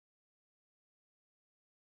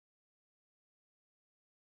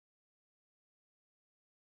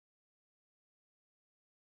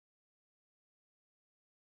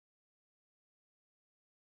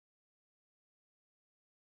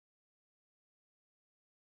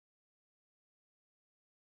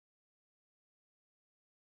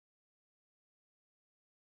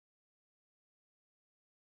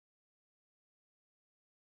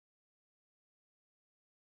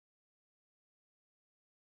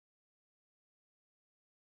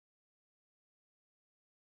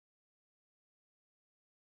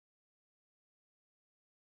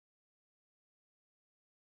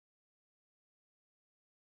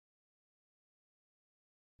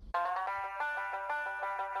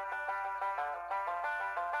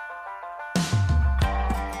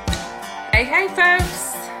Hey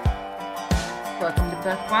folks! Welcome to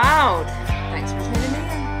Buck Wild. Thanks for tuning in.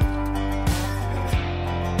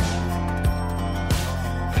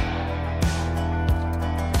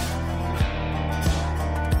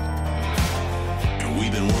 And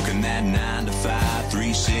we've been working that 9 to 5,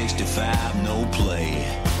 365, no play.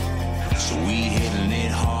 So we hitting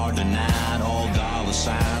it hard tonight, all dollar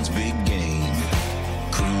signs, big game.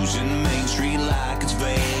 Cruising Main Street like it's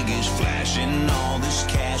Vegas, flashing all this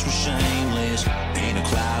cash, we're shameless. Ain't a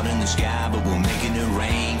cloud in the sky, but we're making it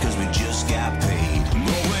rain, cause we just got paid.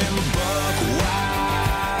 Going buck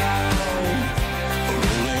wild,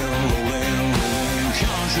 rolling,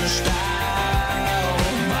 country style.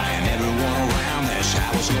 Buying everyone around, that's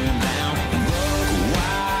how it's going down. Buck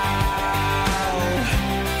wild,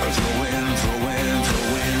 throwing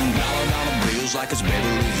dollar bills like it's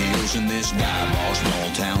Beverly Hills in this dive-bar,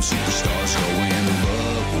 small town superstars going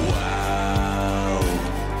buck wild.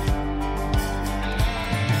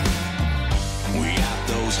 We got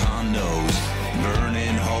those hondos,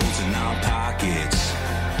 burning holes in our pockets.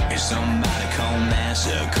 If somebody call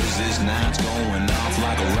NASA, cause this night's going off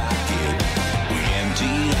like a rocket. We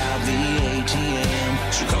emptied out the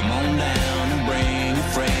ATM, so come on down and bring your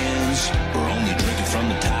friends. We're only drinking from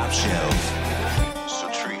the top shelf, so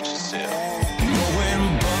treat yourself.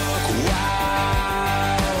 Going buck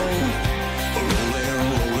wild,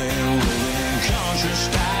 rolling, country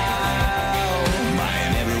style.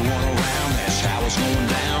 Buying everyone around, that's how it's going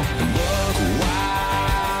down. Buck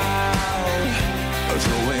wild,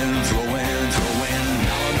 throwing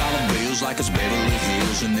dollar bills like it's Beverly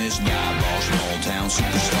Hills in this dive-bar, small town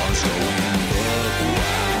superstars going buck wild.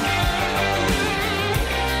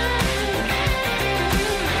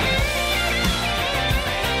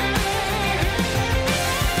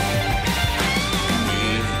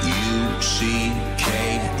 B-U-C-K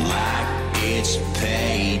like it's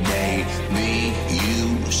payday.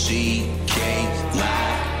 B-U-C-K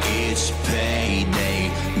like it's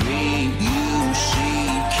payday.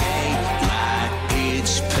 B-U-C-K like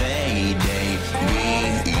it's payday.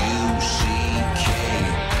 B-U-C-K.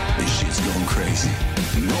 This shit's going crazy.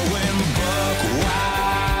 Going buck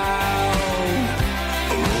wild,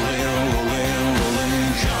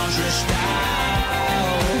 rolling, country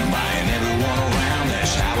style. Buying everyone around,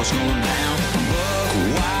 that's how it's going down. Buck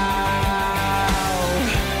wild,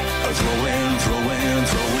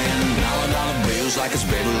 throwing dollar bills like it's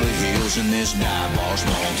Beverly Hills in this dive-bar,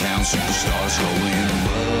 small town superstars going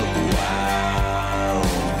buck wild.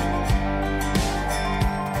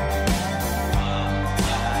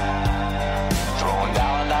 Throwing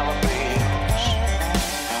dollar bills.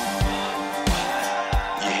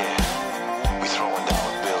 Yeah, we throwing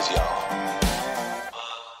dollar bills, y'all.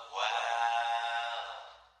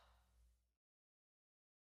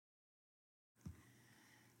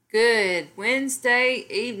 Good Wednesday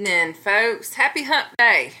evening, folks. Happy Hump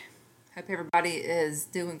Day. Hope everybody is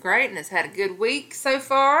doing great and has had a good week so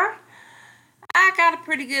far. I got a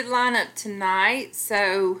pretty good lineup tonight,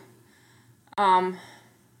 so I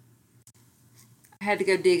had to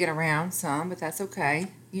go digging around some, but that's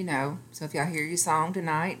okay, you know. So if y'all hear your song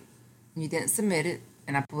tonight and you didn't submit it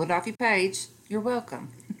and I pulled it off your page, you're welcome.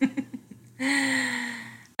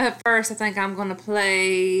 Up first, I think I'm going to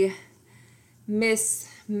play Miss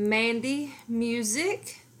Mandy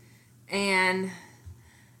music and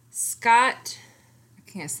Scott, I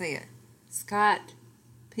can't say it, Scott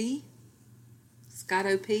O.P.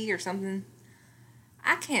 or something.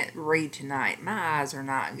 I can't read tonight. My eyes are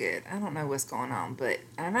not good. I don't know what's going on,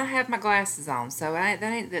 and I have my glasses on, so that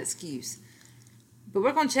ain't the excuse. But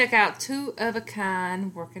we're going to check out Two of a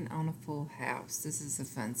Kind, Working on a Full House. This is a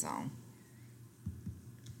fun song.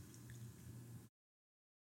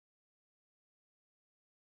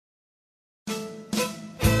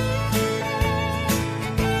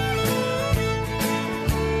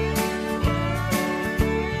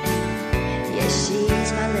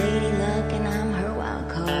 She's my lady luck and I'm her wild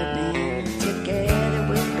card man. Together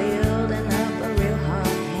we're building up a real hard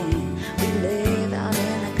hand. We live out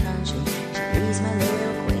in the country. She's my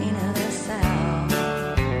little queen of the South.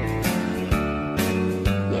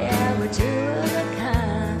 Yeah, we're two of a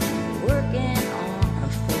kind, working on a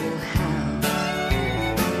full house.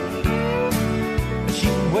 She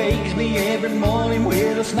wakes me every morning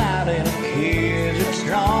with a smile and a kiss. It's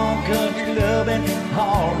strong country loving,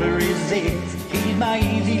 hard to resist. She's my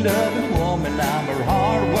easy loving woman, I'm her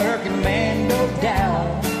hard working man, no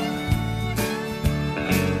doubt.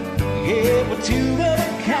 Yeah, we're two of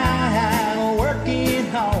a kind,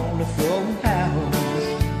 working on the full house.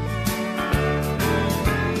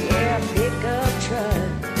 Yeah, pickup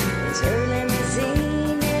truck is her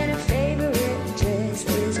limousine, and her favorite dress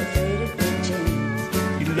is a faded blue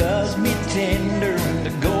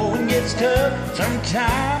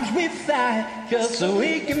Sometimes we fight just so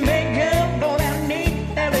we can make up all our need.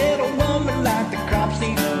 That little woman like the crops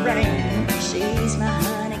need rain. She's my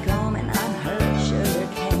honeycomb and I'm her sugar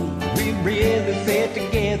cane. We really fit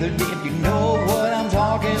together, if you know what I'm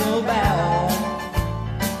talking about.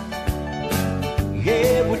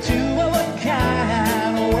 Yeah, we're two of a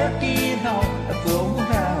kind, working on a full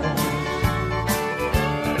house.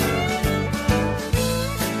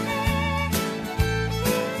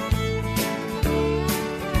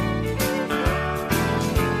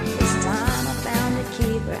 This time I found a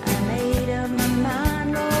keeper, I made up my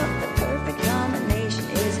mind. Lord, the perfect combination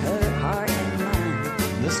is her heart and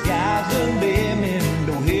mine. The sky's the limit,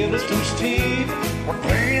 no hill is too steep. We're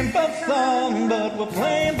playing for fun, but we're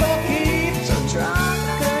playing for keeps. So draw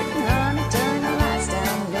the curtain, honey, turn the lights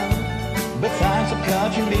down low. But find some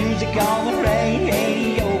country music on the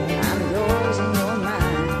radio. I'm yours and you're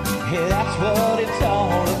mine. Yeah, that's what it's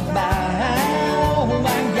all about. Oh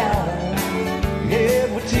my God. Yeah,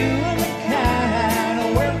 we're two of a kind,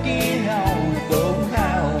 working on the full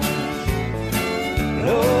house.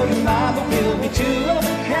 Lord and Mama will be two of a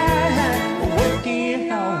kind,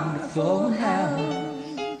 working on the full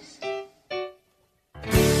house.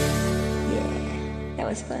 Yeah, that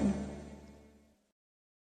was fun.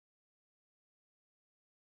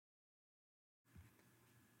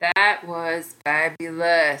 That was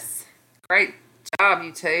fabulous. Great job,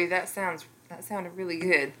 you two. That sounded really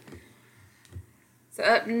good. So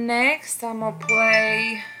up next, I'm gonna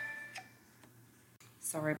play.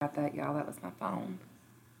 Sorry about that, y'all. That was my phone.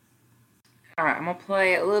 All right, I'm gonna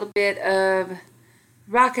play a little bit of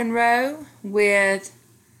rock and roll with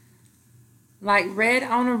like "Red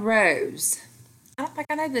on a Rose." I don't think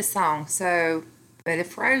I know this song, but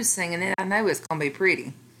if Rose singing it, I know it's gonna be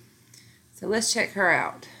pretty. So let's check her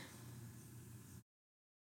out.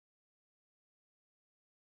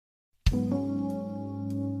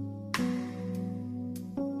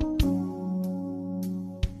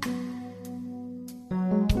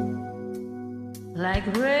 Like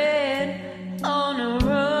red on a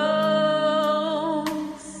rose,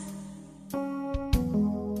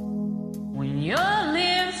 when your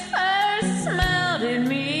lips first smiled at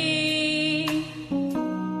me,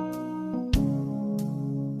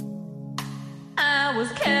 I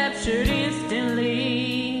was captured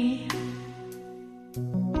instantly.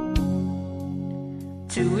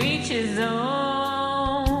 To each his own.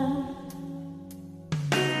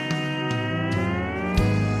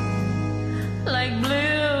 Like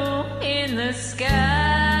blue in the sky,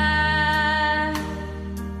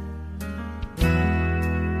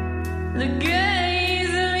 the gaze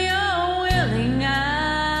of your willing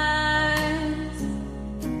eyes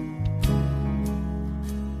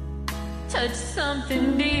touch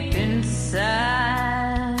something deep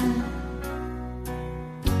inside,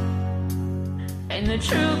 and the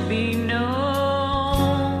truth be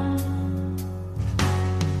known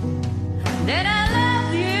that I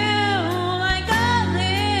love you.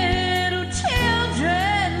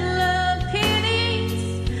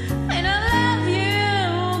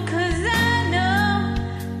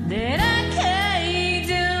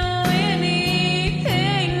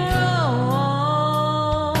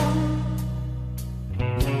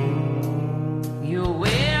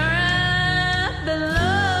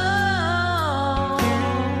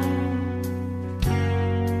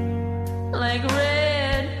 Like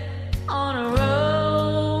red on a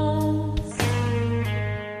rose.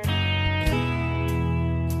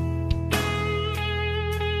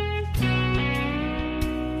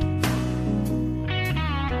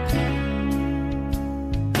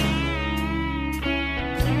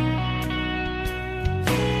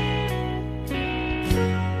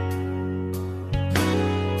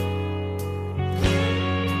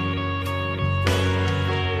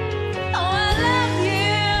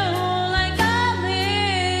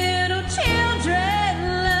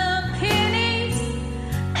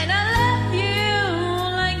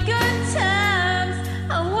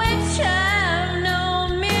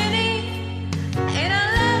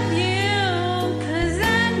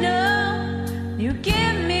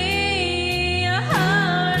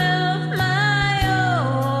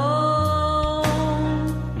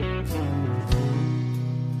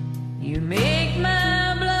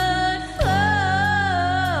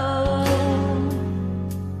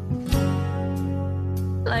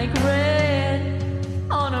 Like red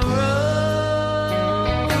on a rose.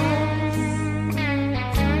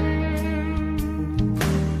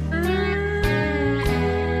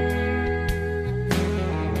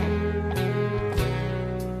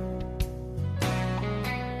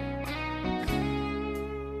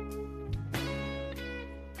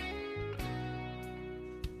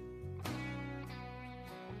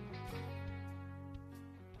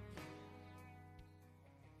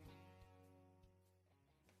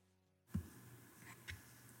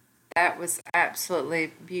 That was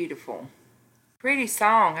absolutely beautiful. Pretty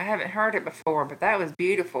song. I haven't heard it before, but that was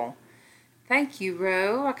beautiful. Thank you,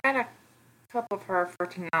 Ro. I got a couple of her for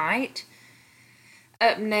tonight.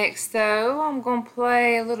 Up next, though, I'm going to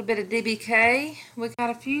play a little bit of DBK. We got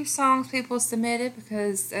a few songs people submitted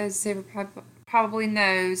because, as everybody probably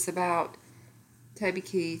knows, about Toby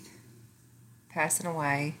Keith passing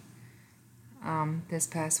away this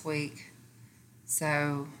past week.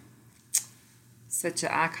 So, such an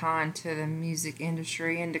icon to the music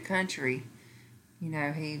industry and the country. You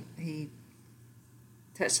know, he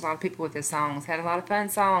touched a lot of people with his songs, had a lot of fun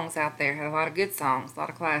songs out there, had a lot of good songs, a lot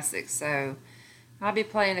of classics. So, I'll be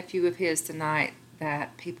playing a few of his tonight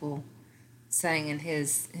that people sang in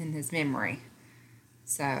his memory.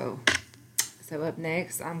 So up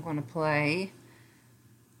next, I'm going to play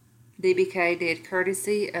DBK did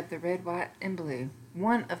Courtesy of the Red, White, and Blue.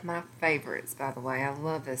 One of my favorites, by the way. I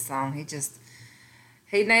love this song.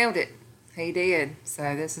 He nailed it. He did.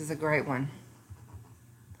 So this is a great one.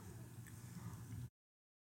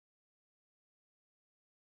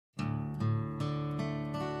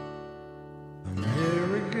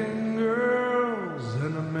 American girls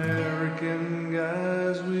and American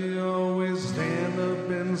guys, we always stand up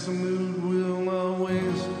in some mood. We'll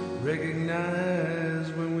always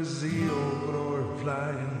recognize when we see old glory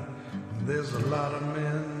flying. There's a lot of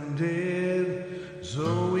men dead,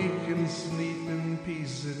 so we can sleep in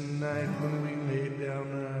peace at night when we lay down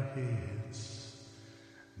our heads.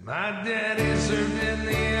 My daddy served in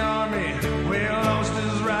the army, we lost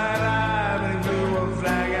his right eye, but he blew a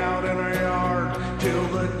flag out in our yard till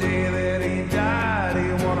the day that he died.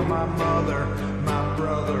 He wanted my mother, my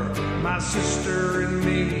brother, my sister, and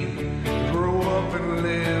me grow up and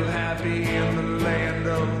live happy in the land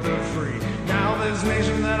of the free. Now this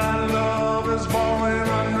nation that I love is falling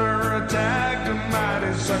under attack. The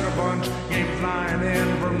mighty sucker punch came flying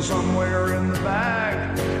in from somewhere in the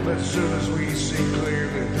back. But as soon as we see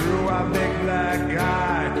clearly through our big black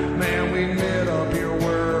eye, man, we lit up your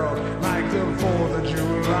world like the 4th of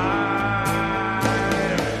July.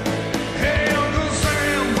 Hey, Uncle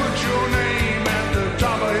Sam, put your name at the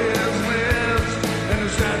top of his list, and the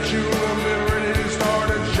Statue of Liberty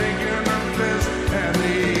started shaking her fist, and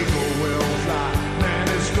the eagle will fly. Man,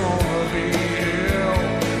 it's gonna be hell.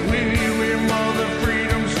 We mother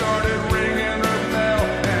freedom started ringing her bell,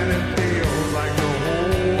 and it feels like the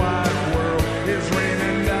whole wide world is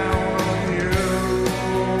raining down on you.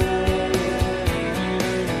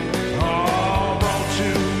 All brought to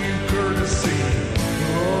you courtesy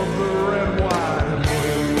of the red, white, and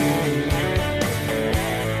blue.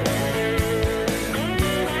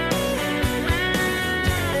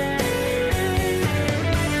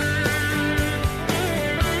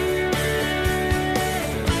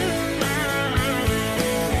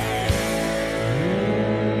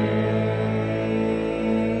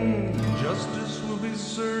 Justice will be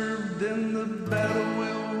served and the battle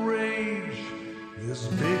will rage. This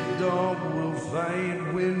big dog will fight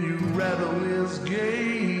when you rattle his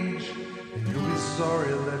cage. And you'll be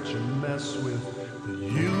sorry that you mess with the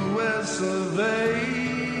U.S. of A.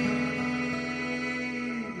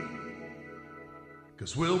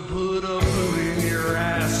 'Cause we'll put a boot in your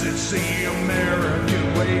ass, it's the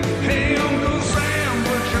American way. Hey, Uncle Sam,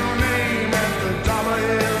 put your name at the top of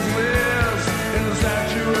his list, and the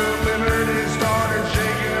Statue of Liberty started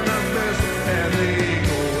shaking her fist, and the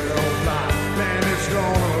eagle will fly. Man, it's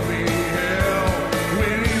gonna be hell.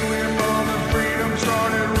 When you mother freedom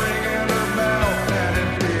started ringing her bell, and it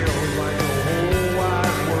feels like the whole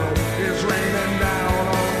wide world is raining down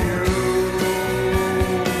on you.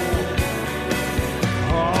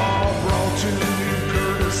 All brought to you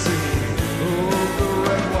courtesy of the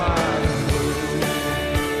red, white, and blue.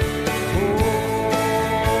 Oh, of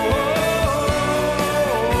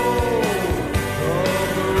the red, white, and blue. Oh, of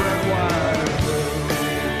the red, white, and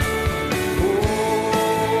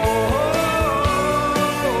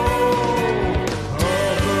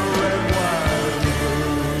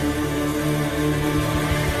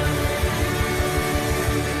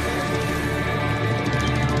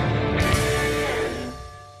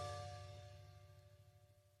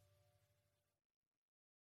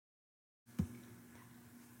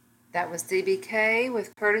That was DBK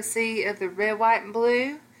with Courtesy of the Red, White, and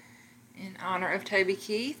Blue in honor of Toby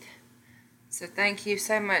Keith. So thank you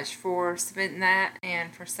so much for submitting that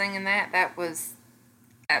and for singing that. That was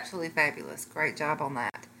absolutely fabulous. Great job on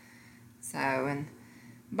that. So, and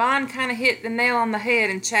Bond kind of hit the nail on the head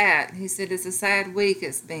in chat. He said it's a sad week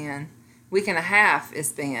it's been. Week and a half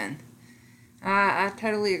it's been. I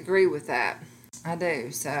totally agree with that. I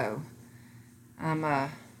do. So, I'm a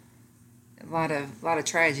lot of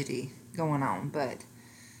tragedy going on, but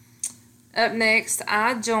Up next,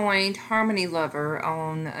 I joined Harmony Lover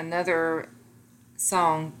on another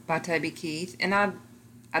song by Toby Keith, and I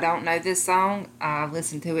don't know this song. I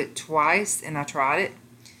listened to it twice and I tried it,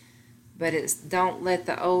 but it's Don't Let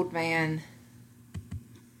the Old Man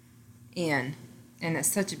In, and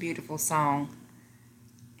it's such a beautiful song,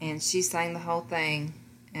 and she sang the whole thing,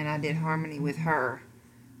 and I did harmony with her,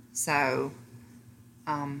 so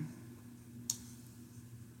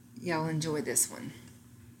y'all enjoy this one,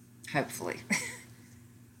 hopefully.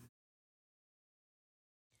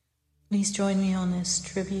 Please join me on this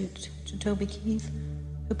tribute to Toby Keith,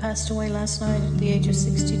 who passed away last night at the age of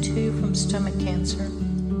 62 from stomach cancer.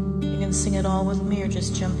 You can sing it all with me or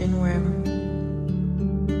just jump in wherever.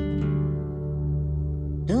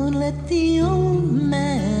 Don't let the old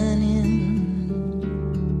man in.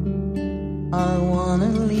 I wanna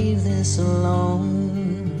leave this alone.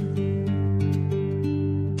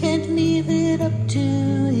 Can't leave it up to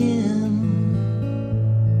him.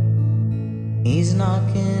 He's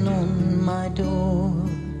knocking on my door,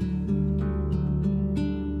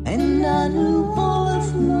 and I knew all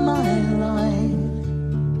of my life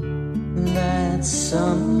that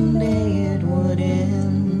someday it would end.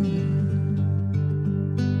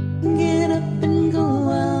 Get up and go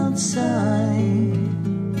outside.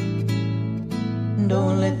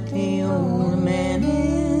 Don't let the old man in.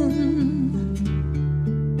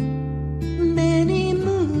 Many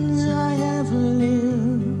moons I have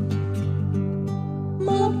lived,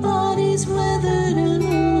 my body's weathered and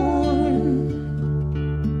worn.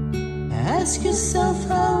 Ask yourself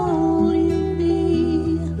how old you'd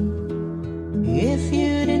be if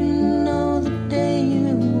you didn't know the day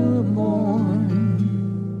you were born.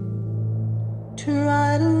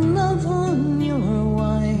 Try to love on your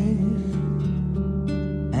wife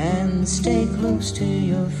and stay close to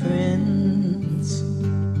your friends.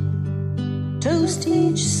 Toast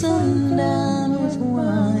each sundown with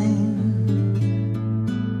wine.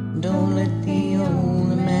 Don't let the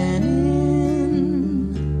old man in.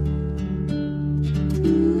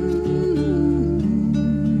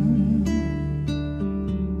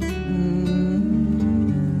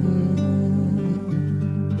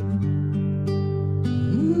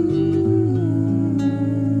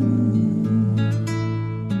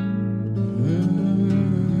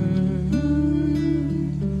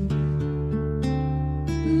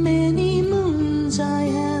 Many moons I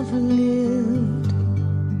have lived,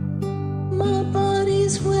 my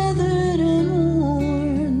body's weathered and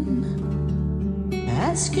worn.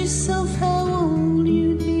 Ask yourself how old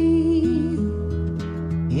you'd be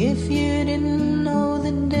if you didn't know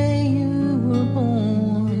the day you were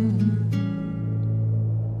born.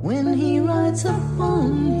 When he rides up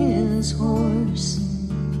on his horse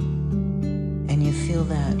and you feel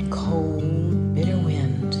that cold, bitter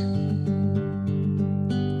wind,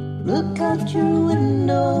 look out your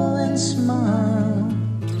window and smile.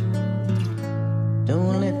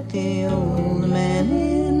 Don't let the old man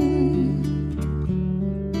in.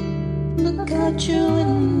 Look out your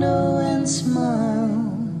window and smile.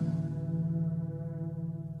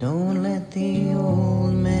 Don't let the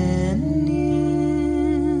old man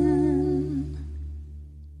in.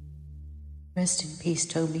 Rest in peace,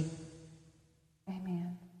 Toby.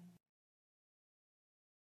 Amen.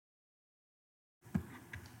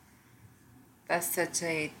 That's such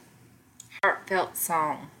a heartfelt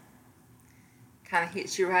song. Kind of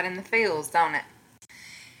hits you right in the feels, don't it?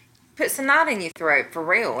 Puts a knot in your throat, for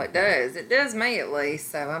real. It does. It does me, at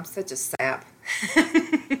least. So I'm such a sap.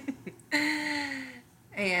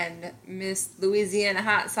 And Miss Louisiana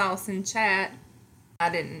Hot Sauce in chat, I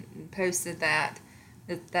didn't posted that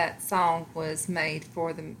song was made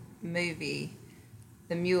for the movie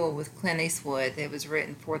The Mule with Clint Eastwood. It was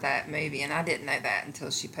written for that movie, and I didn't know that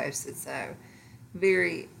until she posted. So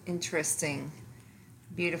very interesting,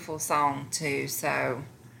 beautiful song too. So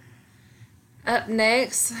up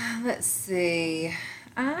next, let's see,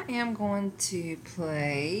 I am going to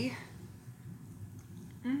play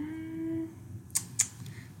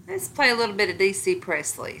let's play a little bit of DC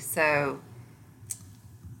Presley. So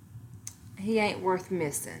He Ain't Worth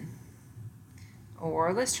Missing,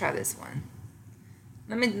 or let's try this one.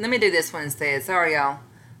 Let me do this one instead. Sorry, y'all.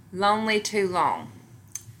 Lonely Too Long.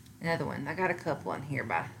 Another one. I got a couple in here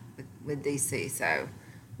with DC, so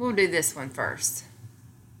we'll do this one first.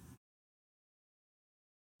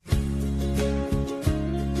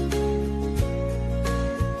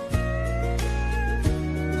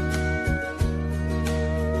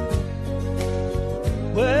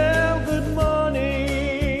 Well, good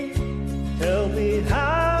morning. Tell me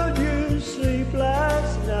how'd you sleep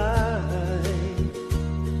last night?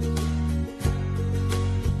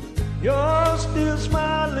 You're still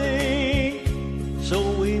smiling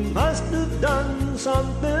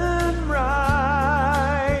something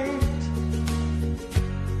right.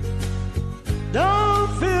 Don't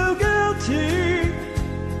feel guilty,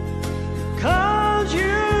 'cause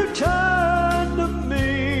you turned to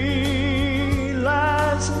me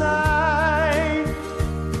last night.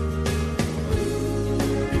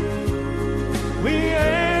 We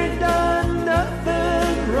ain't done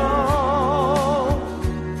nothing wrong.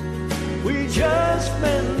 We just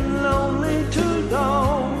been lonely too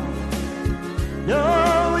long.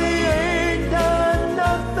 No, we ain't done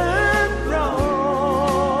nothing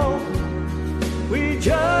wrong. We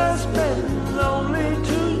just been lonely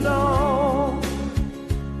too long.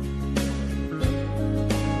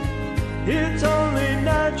 It's only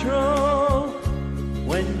natural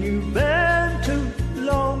when you've been too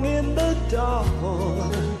long in the dark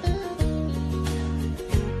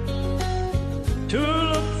to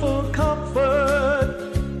look for comfort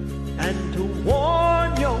and to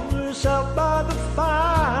warm yourself by the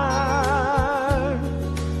fire.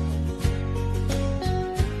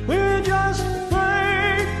 We just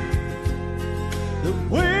pray that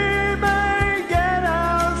we may get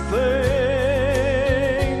our fingers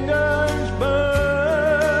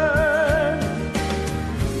burned,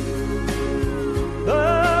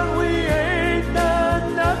 but we ain't done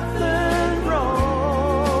nothing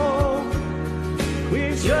wrong.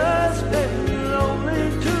 We've just been lonely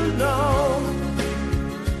too long.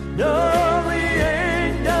 No, we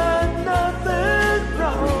ain't done nothing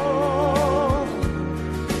wrong.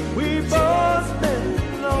 We've both been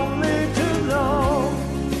lonely too long.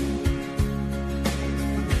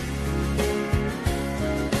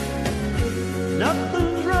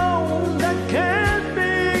 Nothing's wrong that can't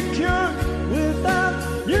be cured without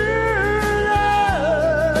your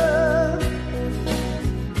love.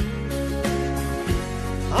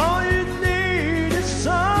 All you need is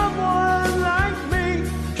someone like me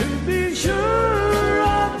to be sure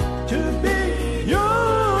of, to be your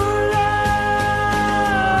love.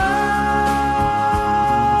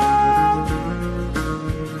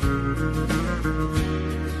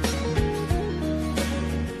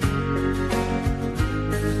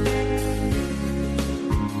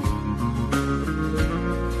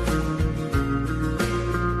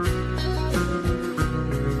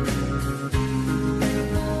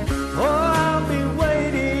 Oh, I'll be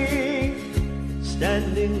waiting,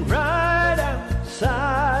 standing right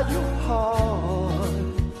outside your heart,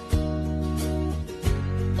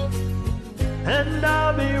 and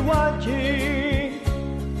I'll be watching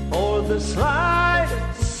for the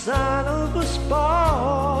slightest sign of a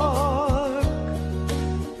spark,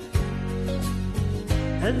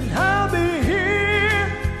 and I'll be here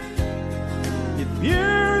if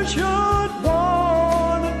you should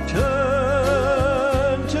want to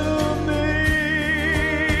turn to me.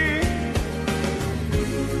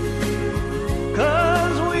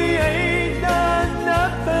 'Cause we ain't done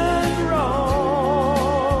nothing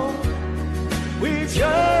wrong. We've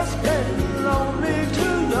just been lonely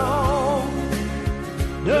too long.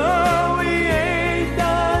 No, we ain't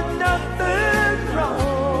done nothing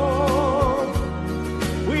wrong.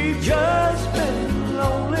 We've just been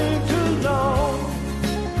lonely too long.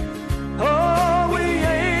 Oh, we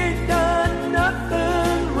ain't done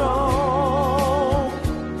nothing wrong.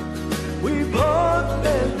 We've both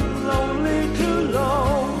been lonely too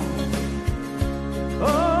long.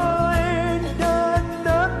 Oh, ain't done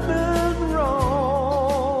nothing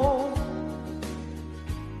wrong.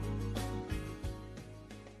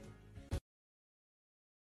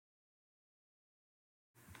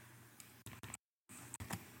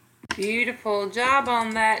 Beautiful job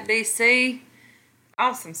on that, DC.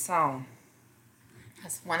 Awesome song.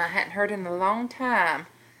 That's one I hadn't heard in a long time.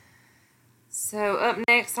 So up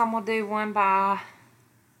next, I'm gonna do one by,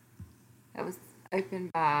 that was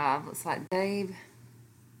opened by, looks like Dave.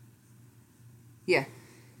 Yeah,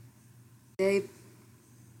 Dave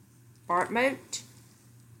Bartmote.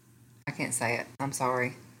 I can't say it. I'm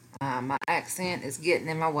sorry. My accent is getting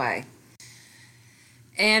in my way.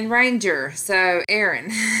 And Ranger. So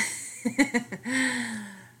Aaron.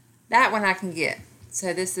 That one I can get.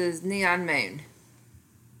 So this is Neon Moon.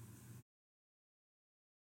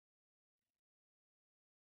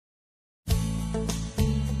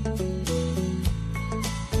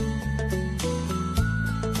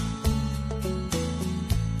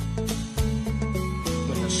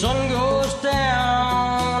 When the sun goes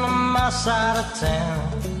down on my side of town,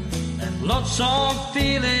 that lonesome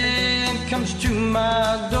feeling comes to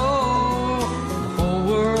my door. The whole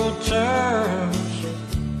world turns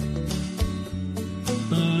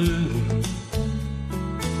blue.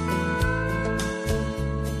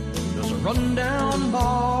 There's a rundown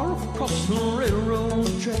bar across the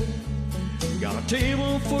railroad track Got a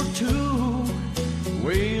table for two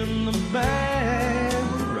way in the back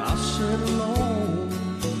where I sit alone.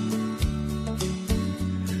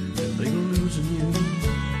 And they're losing you.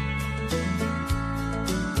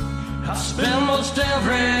 I spend most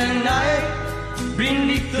every night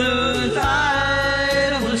beneath the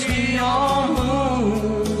light of the neon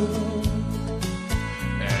moon.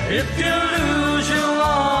 If you lose your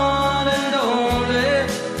one and only,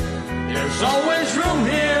 there's always room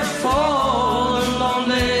here for the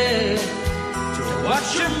lonely to watch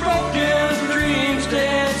your broken dreams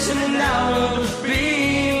dancing out of the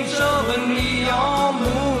beams of a neon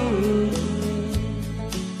moon.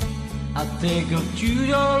 I think of two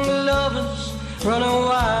young lovers running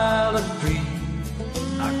wild and free.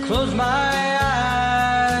 I close my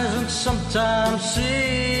eyes and sometimes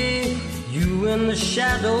see you in the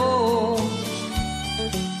shadows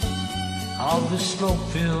of the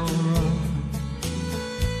smoke-filled room.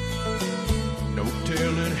 No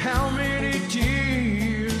telling how many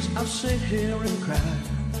tears I've sat here and cried,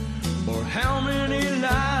 or how many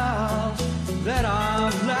lies that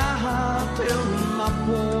I've lied telling my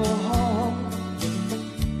poor heart.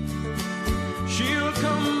 She'll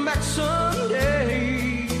come back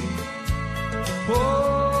someday,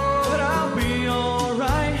 oh, but I'll be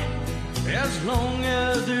alright as long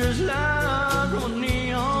as there's light from a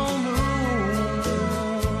neon moon.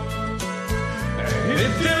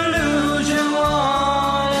 If you lose your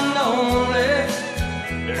one and only,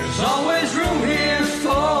 there's always room here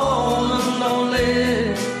for the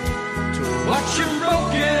lonely to watch your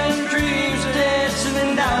broken dreams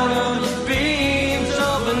dancing out of the beams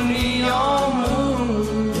of a neon moon.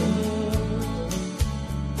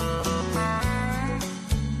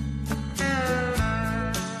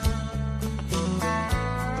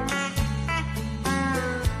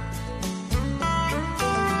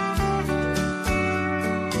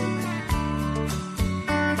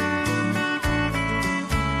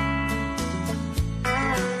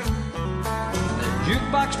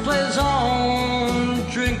 Jukebox plays on,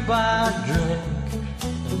 drink by drink.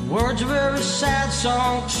 The words of every sad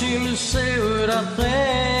song seem to say what I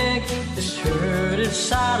think is hurt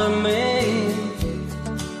inside of me.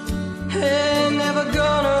 Ain't never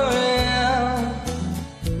gonna end.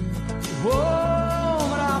 Whoa,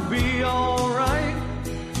 but I'll be alright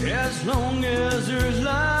as long as there's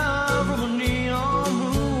light from a neon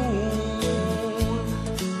moon.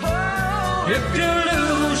 Oh, if you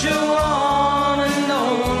lose your one and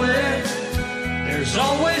only, there's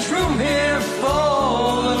always room here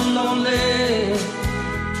for the lonely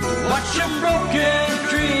to watch your broken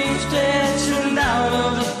dreams dancing out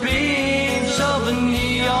of the beams of a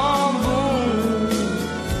neon moon.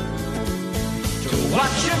 To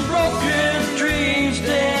watch your broken dreams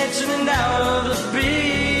dancing out of the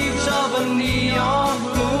beams of a neon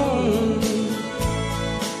moon.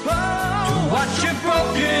 To watch your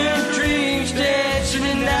broken dreams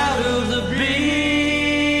dancing out of the beams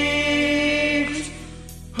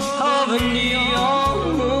of a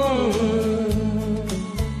neon moon.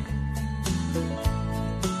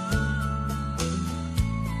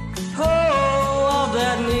 Oh, of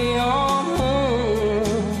that neon moon.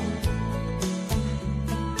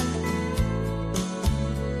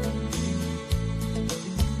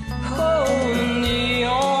 Oh, the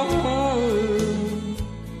neon moon.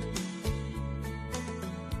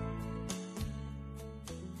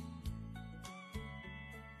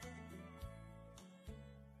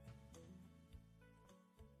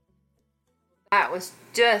 That was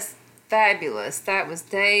just fabulous. That was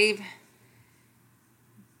Dave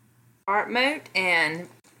Artmote and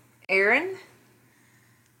Aaron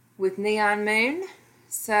with Neon Moon.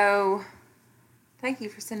 So thank you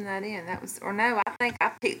for sending that in. That was, or no, I think I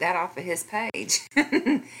picked that off of his page.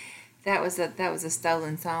 that was a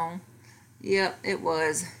stolen song. Yep, it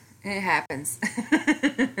was. It happens.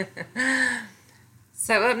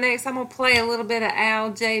 So up next, I'm gonna play a little bit of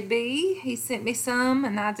Al JB. He sent me some,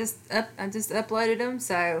 and I just uploaded them.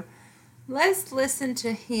 So let's listen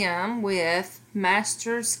to him with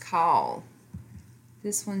Master's Call.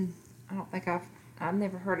 This one, I don't think I've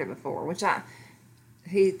never heard it before.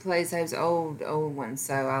 He plays those old ones,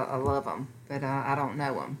 so I love them, but I don't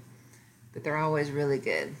know them. But they're always really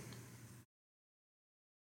good.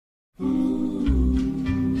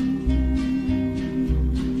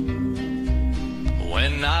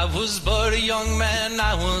 When I was but a young man,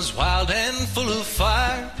 I was wild and full of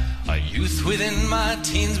fire. A youth within my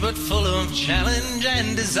teens, but full of challenge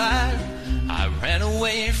and desire. I ran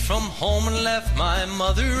away from home and left my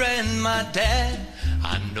mother and my dad.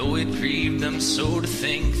 I know it grieved them so to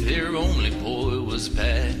think their only boy was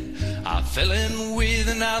bad. I fell in with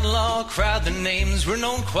an outlaw crowd, the names were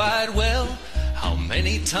known quite well. How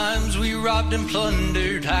many times we robbed and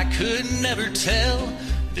plundered, I could never tell.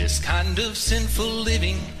 This kind of sinful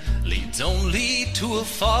living leads only to a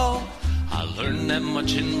fall. I learned that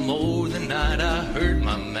much and more the night I heard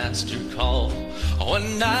my master call.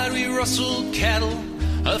 One night we rustled cattle,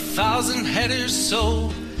 1,000 head or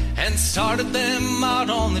so, and started them out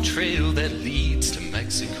on the trail that leads to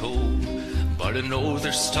Mexico. But a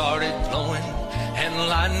norther started blowing and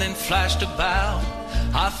lightning flashed about.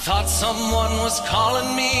 I thought someone was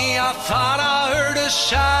calling me, I thought I heard a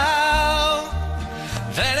shout.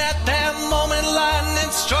 Then at that moment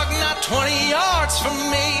lightning struck not 20 yards from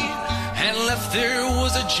me, and left there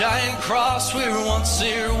was a giant cross where once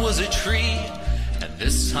there was a tree. And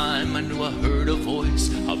this time I knew I heard a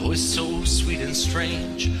voice so sweet and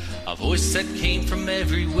strange, a voice that came from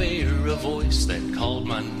everywhere, a voice that called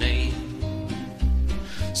my name.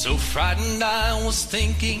 So frightened I was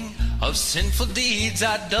thinking of sinful deeds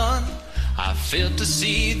I'd done. I failed to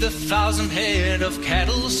see the 1,000 head of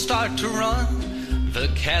cattle start to run. The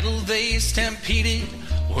cattle they stampeded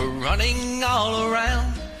were running all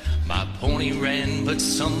around. My pony ran but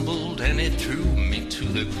stumbled and it threw me to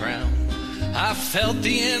the ground. I felt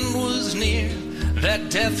the end was near, that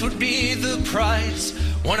death would be the price,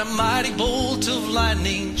 when a mighty bolt of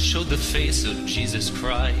lightning showed the face of Jesus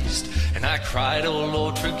Christ. And I cried, oh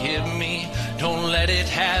Lord, forgive me, don't let it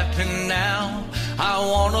happen now. I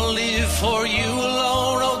want to live for you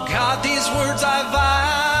alone, oh God, these words I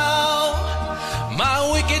vow.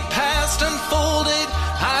 My wicked past unfolded,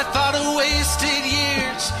 I thought I wasted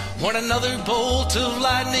years, when another bolt of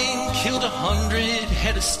lightning killed 100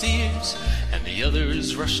 head of steers. And the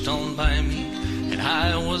others rushed on by me, and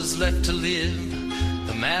I was left to live.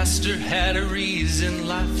 The master had a reason,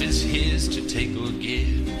 life is his to take or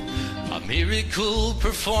give. A miracle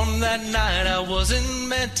performed that night, I wasn't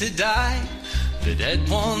meant to die. The dead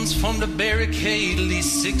ones formed a barricade, at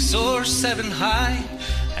least 6 or 7 high.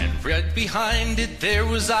 And right behind it there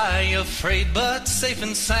was I, afraid but safe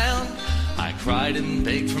and sound. I cried and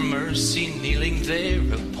begged for mercy, kneeling there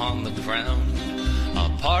upon the ground. A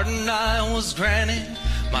pardon I was granted,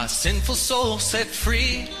 my sinful soul set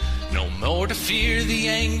free. No more to fear the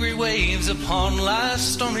angry waves upon life's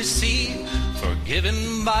stormy sea.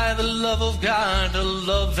 Forgiven by the love of God, a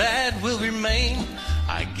love that will remain.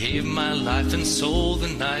 I gave my life and soul the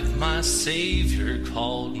night my Savior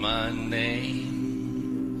called my name.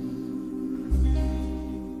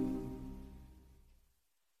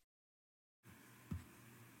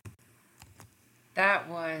 That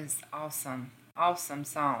was awesome. Awesome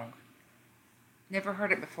song. Never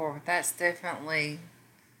heard it before, but that's definitely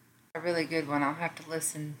a really good one. I'll have to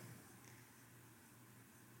listen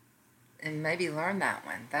and maybe learn that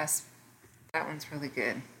one. That one's really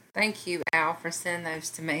good. Thank you, Al, for sending those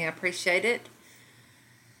to me. I appreciate it.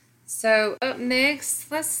 So up next,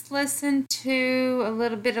 let's listen to a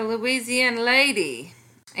little bit of Louisiana Lady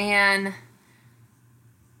and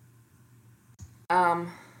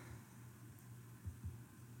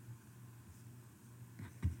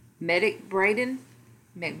McBraden.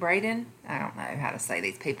 I don't know how to say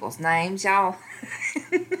these people's names, y'all.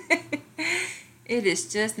 It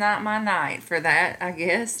is just not my night for that, I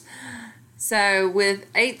guess. So with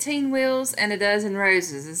 18 Wheels and a Dozen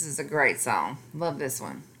Roses, this is a great song. Love this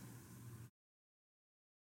one.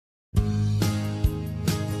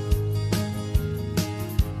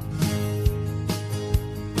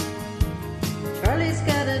 Charlie's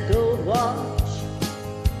got a gold watch,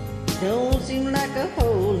 don't seem like a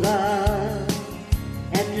whole lot.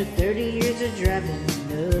 After 30 years of driving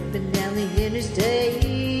up and down the interstate,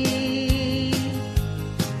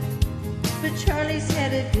 but Charlie's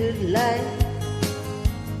had a good life,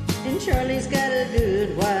 and Charlie's got a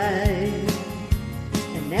good wife.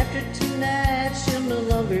 And after tonight, she'll no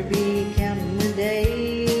longer be counting the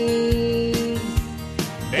days.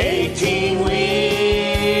 18 wheels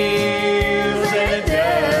and a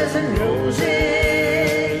dozen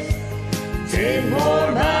roses, 10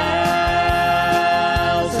 more miles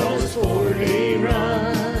on a 4-day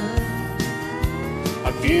run,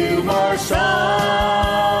 a few more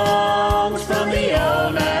songs from the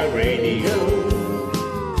all-night radio,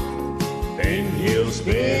 then he'll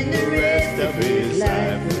spend the rest of his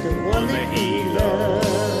life with the one that he loves.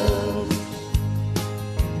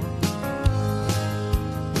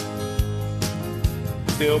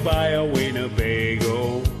 They'll buy a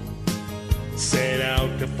Winnebago, set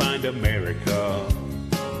out to find America.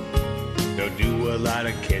 They'll do a lot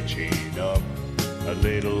of catching up, a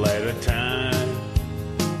little at a time,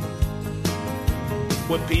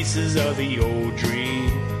 with pieces of the old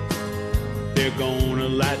dream. They're gonna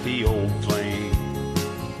light the old flame,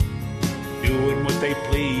 doing what stay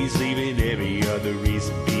pleased, leaving every other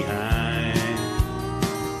reason behind.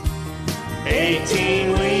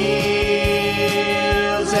 18 wheels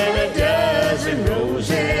and a dozen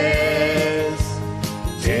roses,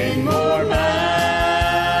 10 more miles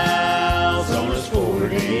on a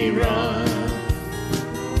 4-day run,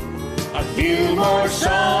 a few more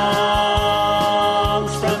songs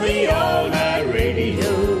from the all-night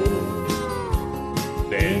radio,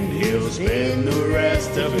 then he'll spend the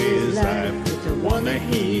rest of his life with the one that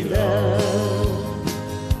he loves.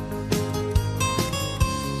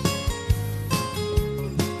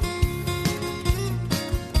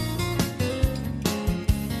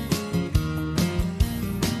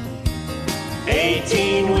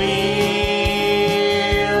 18 wheels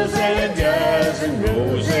and a dozen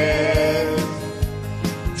roses,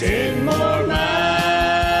 10 more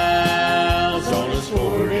miles on a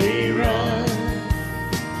 4-day run,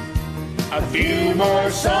 a few more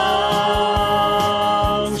songs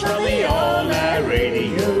from the all-night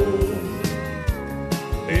radio,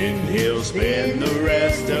 then he'll spend the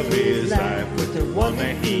rest of his life with the one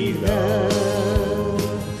that he loves.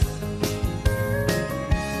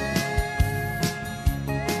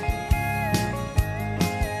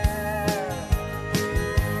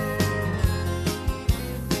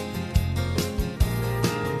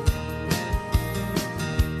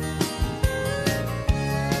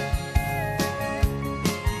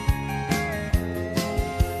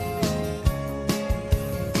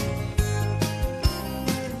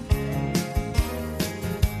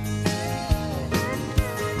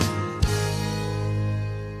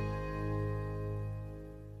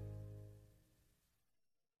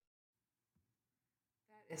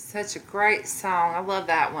 It's such a great song. I love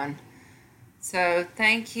that one. So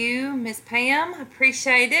thank you, Miss Pam.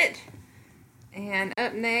 Appreciate it. And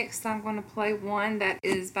up next, I'm going to play one that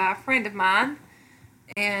is by a friend of mine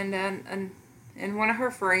and one of her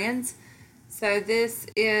friends. So this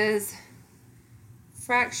is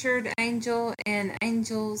Fractured Angel and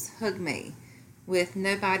Angels Hug Me with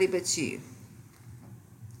Nobody But You.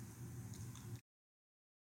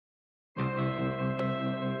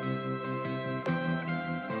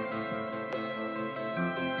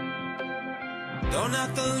 Don't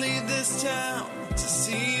have to leave this town to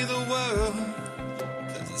see the world,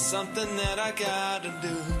 'cause it's something that I gotta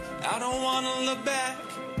do. I don't wanna look back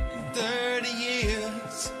in 30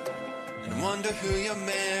 years and wonder who you're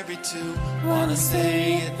married to. Wanna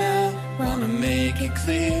say it now, wanna make it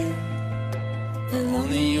clear that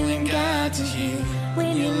only you and God to hear.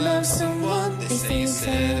 When you love someone, they say you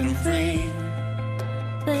set them free,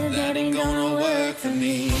 but that ain't gonna work for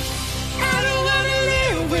me. I don't wanna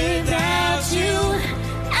live without you.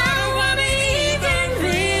 I don't wanna even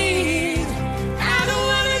breathe. I don't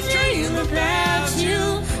wanna dream about you.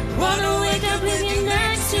 Wanna wake up with you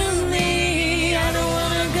next to me. I don't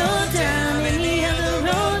wanna go down any other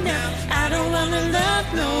road now. I don't wanna love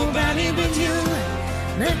nobody but you.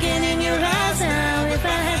 Looking in your eyes now, if I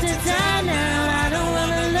had to die now, I don't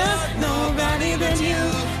wanna love nobody but you.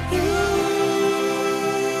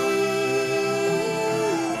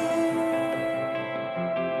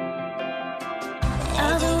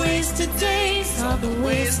 All the wasted days, all the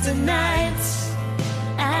wasted nights,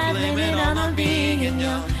 I blame it all on being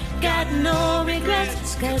young. Got no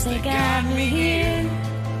regrets, 'cause they got me here,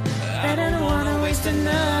 but I don't wanna waste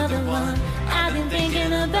another one. I've been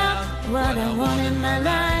thinking about what I want in my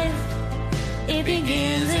life. It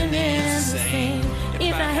begins and ends the same.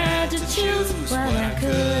 If I had to choose what I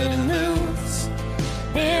couldn't lose,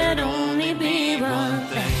 there'd only be one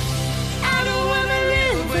thing. I don't wanna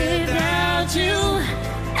live without you.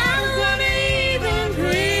 I don't wanna even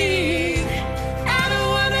breathe. I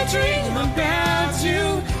don't wanna dream about you.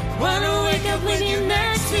 Wanna wake up with you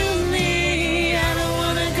next to me. I don't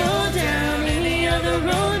wanna go down any other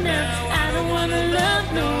road now. I don't wanna love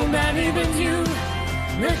nobody but you.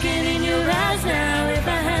 Looking in your eyes now, if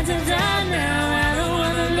I had to die now, I don't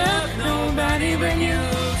wanna love nobody but you.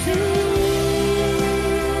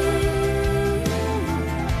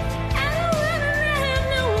 I don't wanna love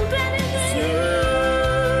nobody but you.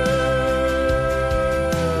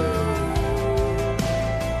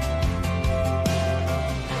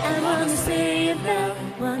 I wanna say it now,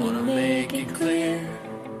 wanna make it clear,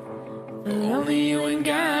 but only you and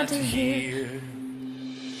God to hear.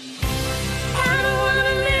 I don't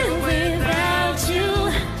wanna live without you.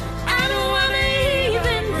 I don't wanna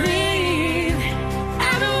even breathe.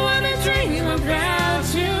 I don't wanna dream about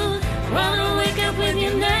you. Wanna wake up with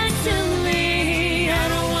you next to me. I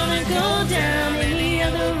don't wanna go down any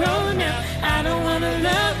other road now. I don't wanna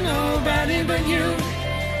love nobody but you.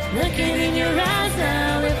 Looking in your eyes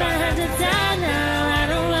now, if I had to die now, I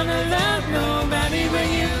don't wanna love nobody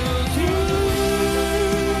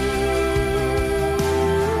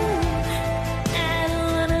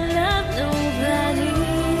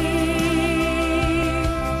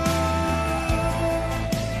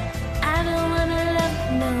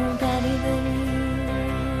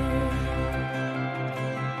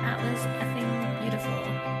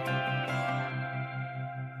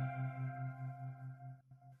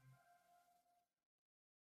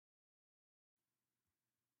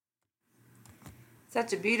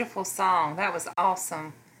Such a beautiful song. That was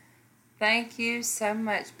awesome. Thank you so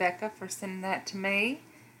much, Becca, for sending that to me.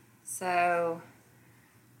 So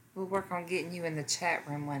we'll work on getting you in the chat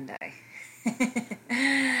room one day.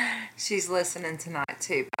 She's listening tonight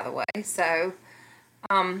too, by the way. So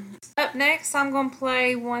up next, I'm going to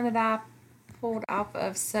play one that I pulled off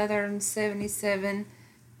of Southern 77,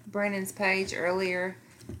 Brandon's page earlier.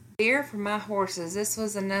 Beer for My Horses. This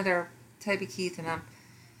was another Toby Keith, and I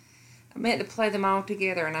meant to play them all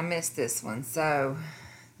together, and I missed this one. So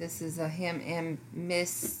this is him and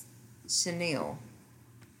Miss Chanel.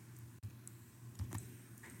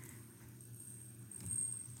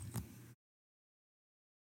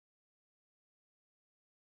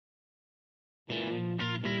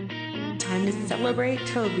 Time to celebrate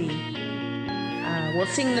Toby. We'll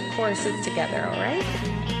sing the choruses together, all right?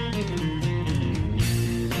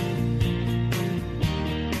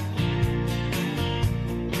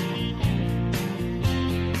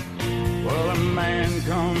 Well, a man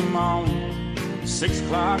come on 6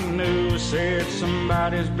 o'clock news, said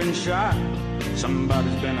somebody's been shot,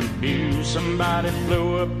 somebody's been abused, somebody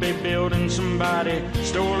blew up a building, somebody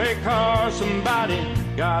stole a car, somebody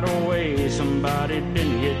got away, somebody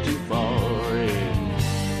didn't get too far. Yeah.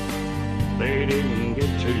 They didn't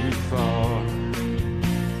get too far.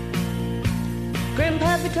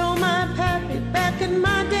 Grandpappy told my pappy back in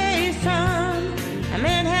my day, son, a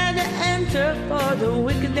man had to answer for the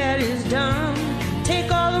wicked that is done.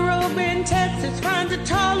 Take all the rope in Texas, find a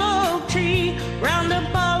tall oak tree, round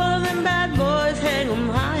up all of them bad boys, hang them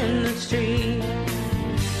high in the street,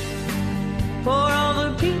 for all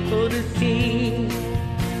the people to see.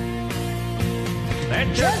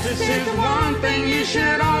 That justice is the one thing you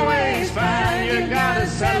should always find. You gotta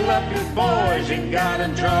settle up your boys, you gotta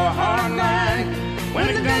draw a hard line. When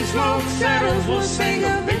the gun smoke settles, we'll sing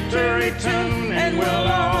a victory tune, and we'll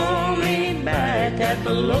all meet back at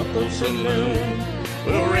the local saloon.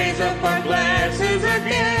 We'll raise up our glasses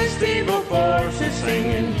against evil forces,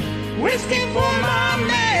 singing whiskey for my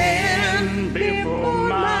men, beer for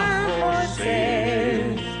my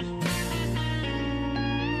horses.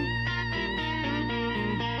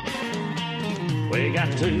 We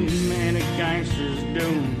got too many gangsters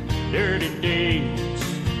doing dirty deeds,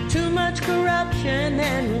 too much corruption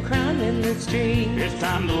and crime in the street. It's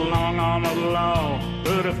time to long arm of the law,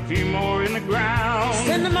 put a few more in the ground.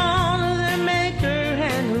 Send them all to their maker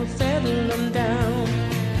and he'll settle them down.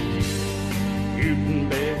 You can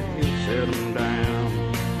bet he'll settle them down.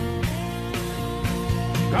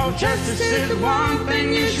 Cause justice is the one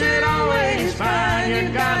thing you should always find. You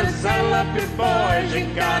gotta settle up your boys, you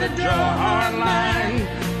gotta draw a hard line.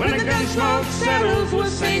 When the gun smoke settles, we'll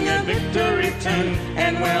sing a victory tune,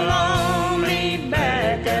 and we'll all meet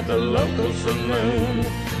back at the local saloon.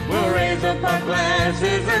 We'll raise up our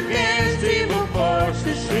glasses against evil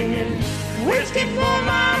forces, singing whiskey for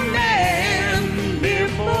my men, beer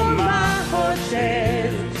for my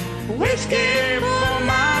horses. Whiskey for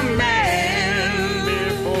my men,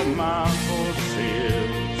 beer for my horses.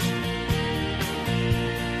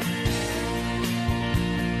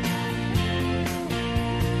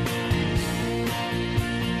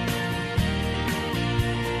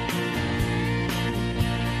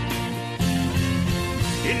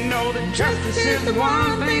 You know that justice is the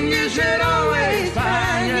one thing you should always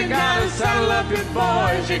find. You gotta settle up your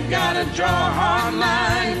boys, you gotta draw a hard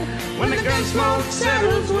line. When the gun smoke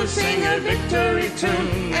settles, we'll sing a victory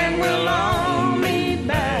tune, and we'll all meet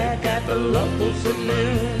back at the local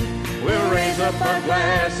saloon. We'll raise up our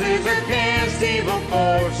glasses against evil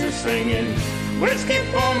forces, singing whiskey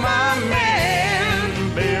for my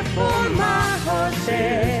men, beer for my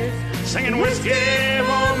horses. Singing whiskey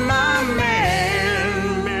for my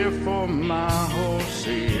men, beer for my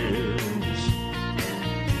horses.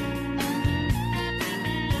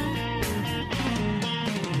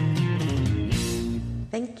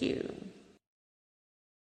 Thank you.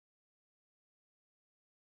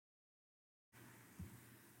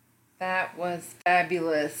 That was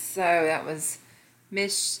fabulous. So that was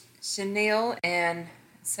Miss Chanel and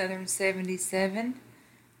Southern 77,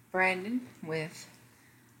 Brandon, with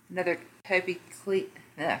another Toby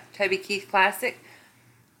Keith classic.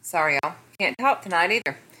 Sorry, y'all. Can't talk tonight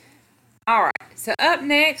either. Alright, so up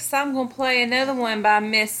next, I'm going to play another one by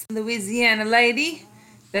Miss Louisiana Lady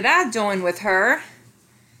that I joined with her.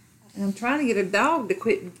 And I'm trying to get a dog to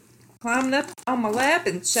quit climbing up on my lap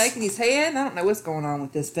and shaking his head. I don't know what's going on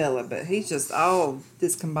with this fella, but he's just all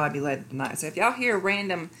discombobulated tonight. So if y'all hear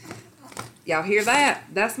y'all hear that?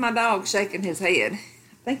 That's my dog shaking his head. I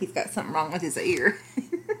think he's got something wrong with his ear.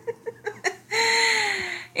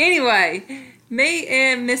 Anyway, me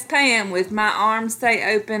and Miss Pam with My Arms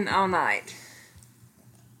Stay Open All Night.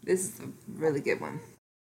 This is a really good one.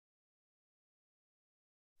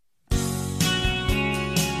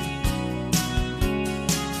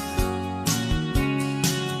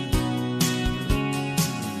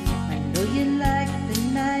 I know you like the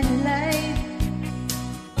nightlife,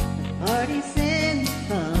 the parties and the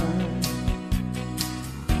fun.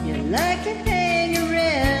 You like to hang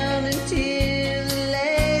around until the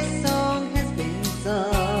last song has been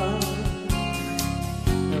sung.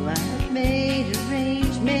 Well, I have made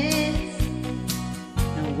arrangements.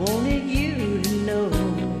 I wanted you to know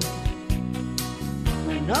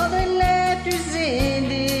when all the laughter's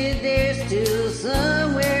ended, there's still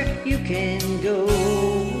somewhere you can go.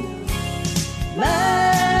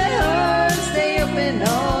 My arms stay open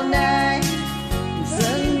all night, from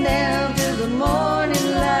sundown to the morning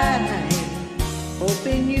light,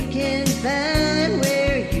 hoping you can find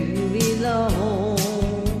where you belong.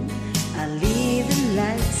 I leave the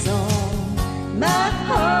lights on, my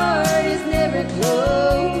heart is never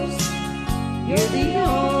closed. You're the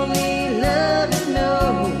only love it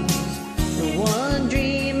knows. The one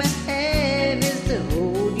dream I have is to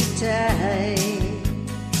hold you tight.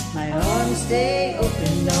 My arms stay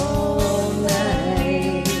open all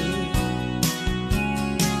night.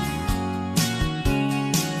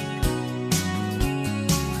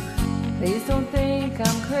 Please don't think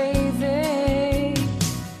I'm crazy.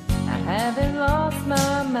 I haven't lost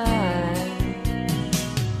my mind.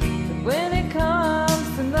 But when it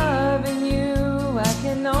comes to loving you, I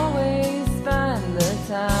can always find the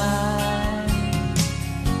time.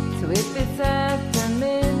 So if it's after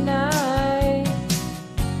midnight,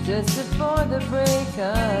 just before the break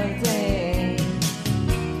of day,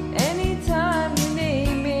 anytime you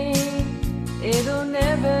need me, it'll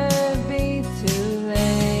never be too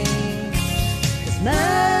late. 'Cause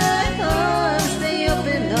my arms stay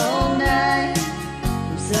open all night,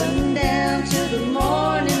 from sundown to the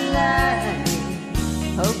morning light,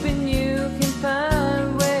 hoping you can find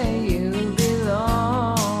where you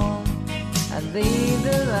belong. I leave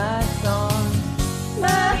the lights on.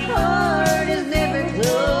 my heart is never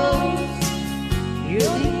closed.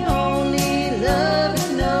 You're the only love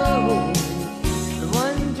it knows. The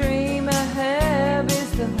one dream I have is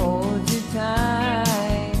to hold you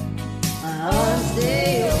tight. My arms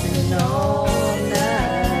stay open all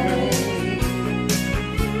night.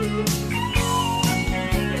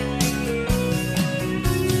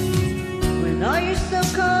 When all your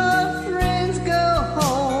so-called friends go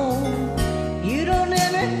home, you don't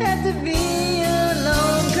ever have to be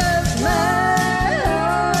alone. 'Cause my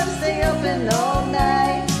arms stay open all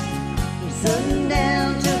night, from sundown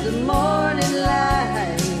to the morning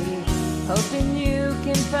light, Hoping you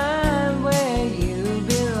can find where you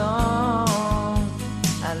belong.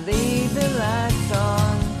 I leave the lights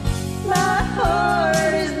on. my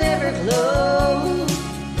heart is never closed.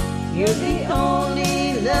 You're the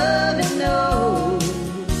only love it knows.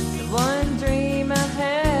 The one dream I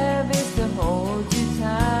have is to hold you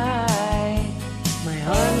tight. My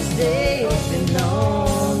arms stay open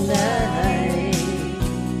all night.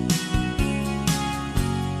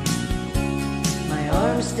 My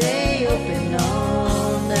arms stay open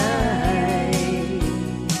all night.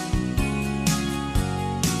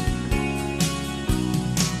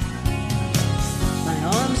 My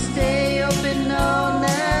arms stay open all night.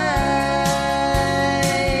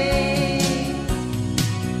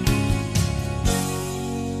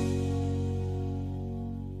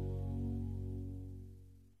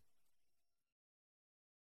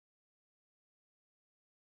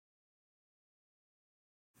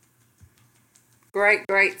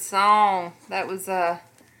 Great song. That was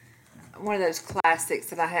one of those classics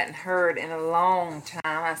that I hadn't heard in a long time.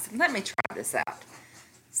 I said, let me try this out.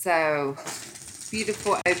 So,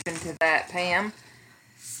 beautiful open to that, Pam.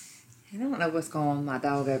 And I don't know what's going on with my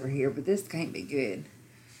dog over here, but this can't be good.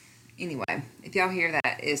 Anyway, if y'all hear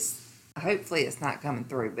that, hopefully it's not coming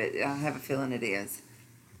through, but I have a feeling it is.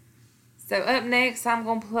 So up next, I'm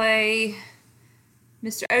going to play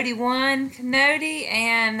Mr. Odie Canody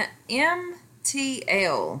and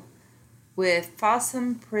MTL with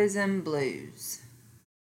Folsom Prison Blues.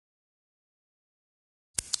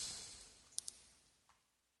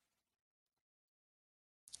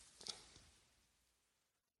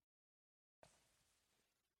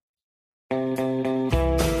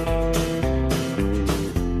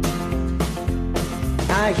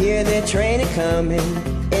 I hear the train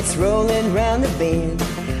a-comin', it's rollin' round the bend,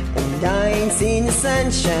 and I ain't seen the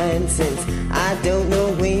sunshine since I don't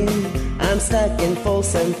know when. I'm stuck in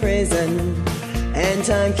Folsom Prison, and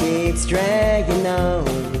time keeps dragging on.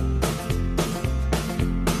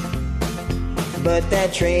 But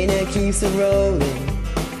that train keeps a-rollin',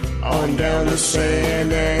 on down to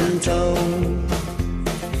San Antone.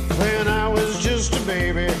 When I was just a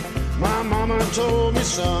baby, my mama told me,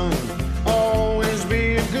 son, always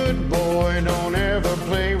be a good boy, don't ever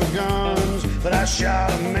play with guns. But I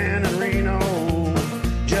shot a man in Reno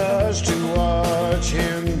just to watch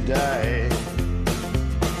him die.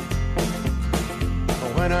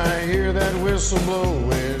 When I hear that whistle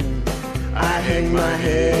blowing, I hang my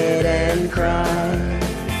head and cry.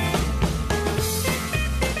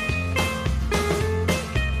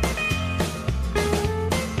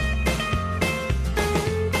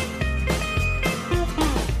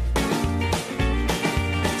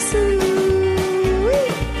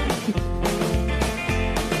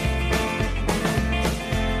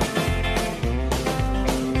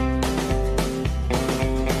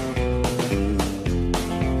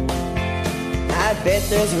 Bet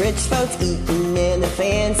there's rich folks eating in a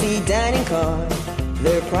fancy dining car.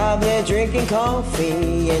 They're probably drinking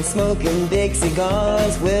coffee and smoking big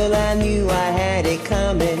cigars. Well, I knew I had it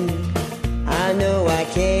coming. I know I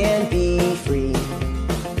can't be free.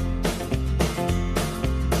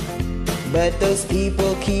 But those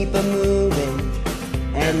people keep a moving,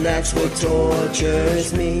 and that's what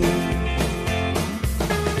tortures me.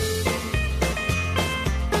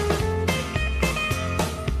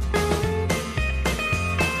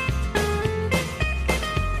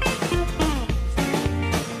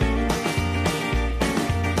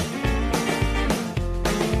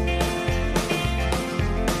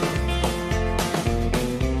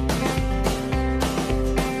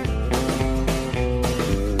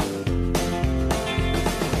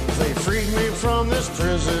 From this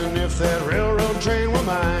prison, if that railroad train were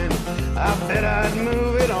mine, I bet I'd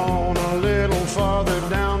move it on a little farther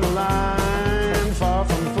down the line. Far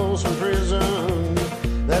from Folsom Prison,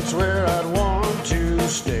 that's where I'd want to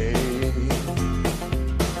stay.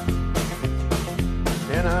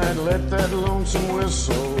 And I'd let that lonesome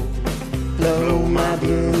whistle blow my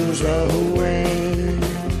blues away.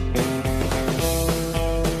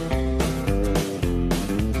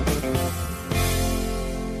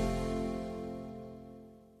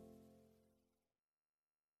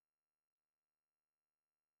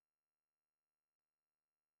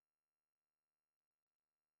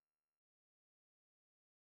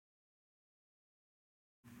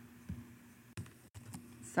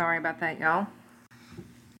 Sorry about that, y'all.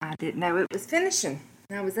 I didn't know it was finishing.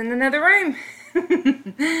 I was in another room.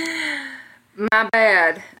 My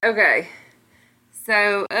bad. Okay.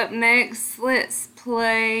 So, up next, let's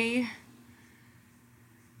play...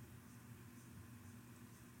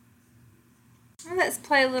 Let's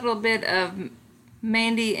play a little bit of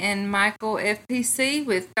Mandy and Michael FPC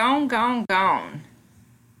with Gone, Gone, Gone.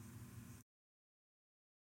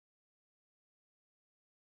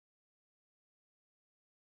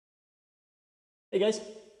 Hey guys,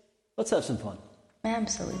 let's have some fun.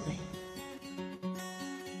 Absolutely.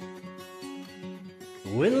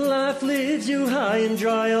 When life leaves you high and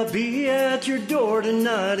dry, I'll be at your door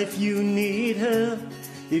tonight if you need help,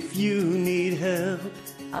 if you need help.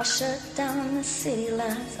 I'll shut down the city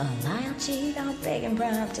lights, I'll lie, I'll cheat, I'll beg and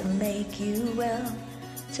bribe to make you well,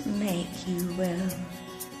 to make you well.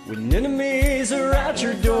 When enemies are at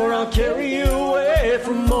your door, I'll carry you away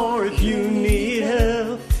from more if you need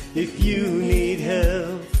help, if you need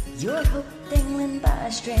help. Your hope dangling by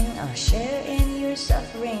a string, I'll share in your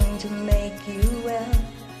suffering to make you well,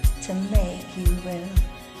 to make you well.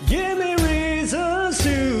 Give me reasons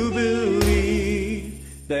to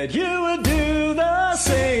believe that you would do the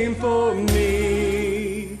same for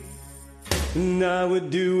me, and I would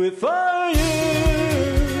do it for you.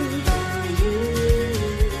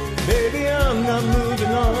 Baby, I'm not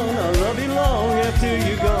moving on, I'll love you long after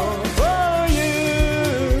you're gone.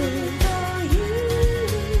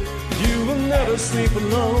 Never sleep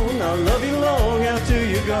alone, I'll love you long after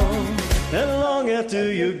you're gone, and long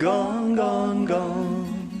after you're gone, gone, gone.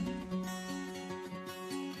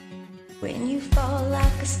 When you fall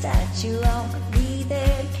like a statue, I'll be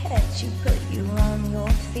there to catch you, put you on your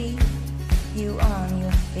feet, you on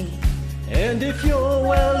your feet. And if your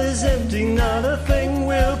well is empty, not a thing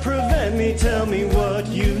will prevent me. Tell me what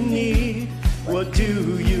you need, what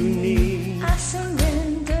do you need? I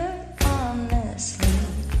surrender honestly.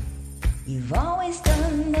 You've always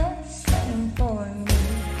done the same for me.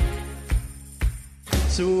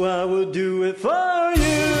 So I will do it for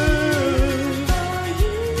you.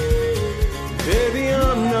 Baby,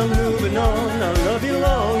 I'm not moving on, I'll love you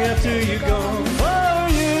long after you're gone. For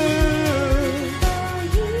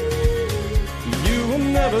you will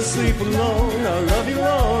never sleep alone, I'll love you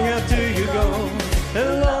long after you're gone,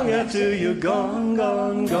 and long after after you're gone,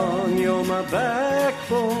 gone, gone. You're my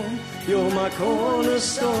backbone, you're my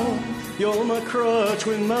cornerstone, you're my crutch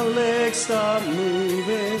when my legs stop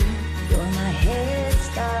moving. You're my head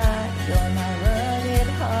start, you're my rugged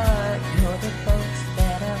heart, you're the folks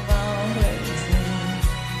that I've always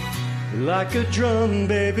known. Like a drum,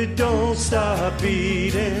 baby, don't stop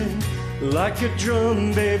beating. Like a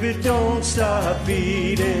drum, baby, don't stop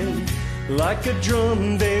beating. Like a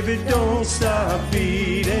drum, baby, don't stop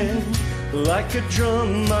beating. Like a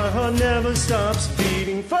drum, my heart never stops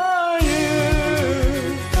beating for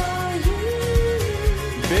you.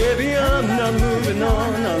 Baby, I'm not moving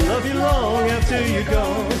on. I'll love you long after you're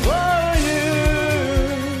gone. For you,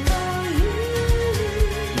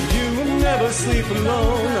 you will never sleep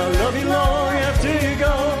alone. I'll love you long after you're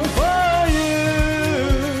gone. For you,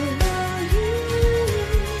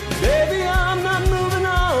 baby, I'm not moving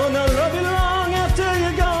on. I'll love you long after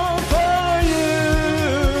you're gone. For you,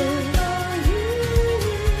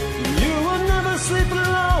 you will never sleep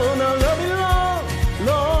alone. I'll love you long,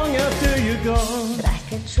 long after you're gone. Like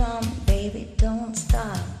a drum, baby, don't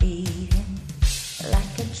stop beating.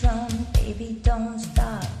 Like a drum, baby, don't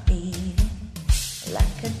stop beating.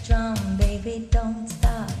 Like a drum, baby, don't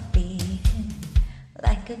stop beating.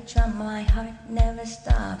 Like a drum, my heart never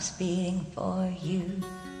stops beating for you.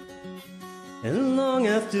 And long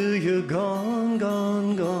after you're gone,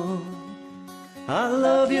 gone, gone, I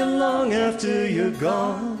love you long after you're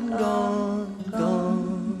gone, gone,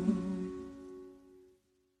 gone.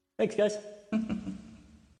 Thanks, guys.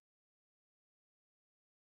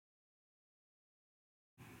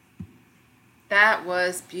 That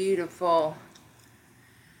was beautiful.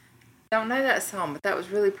 Don't know that song, but that was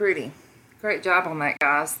really pretty. Great job on that,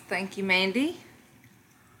 guys. Thank you, Mandy.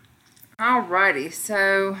 Alrighty,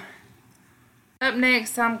 so up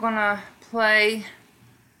next I'm gonna play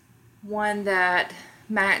one that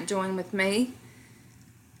Matt joined with me,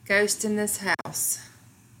 Ghost in This House.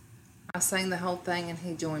 I sang the whole thing and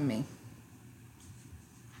he joined me.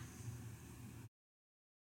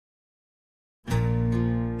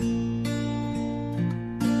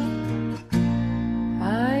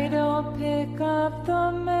 I don't pick up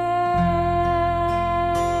the mail.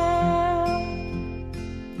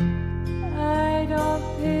 I don't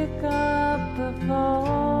pick up the phone.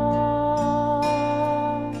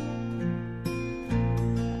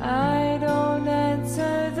 I don't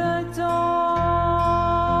answer the door.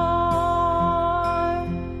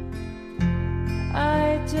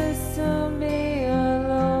 I just to be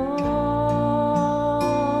alone.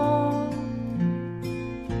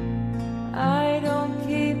 I don't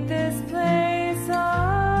keep this place up.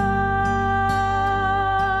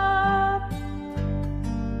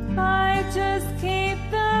 I just keep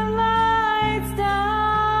the lights down.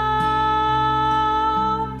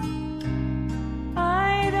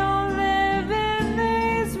 I don't live in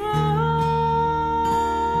these rooms.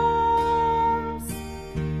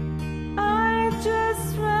 I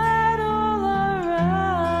just rattle around.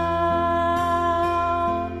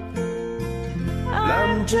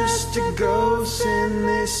 I'm just a ghost in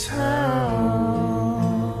this house.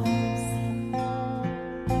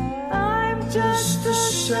 I'm Just a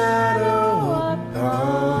shadow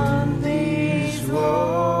upon these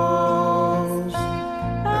walls.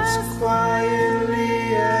 As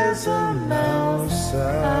quietly as a mouse,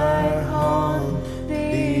 I haunt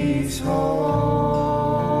these halls.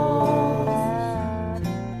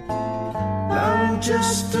 I'm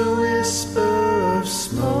just a whisper of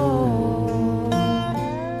smoke.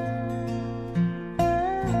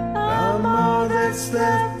 I'm all that's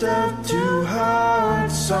left of two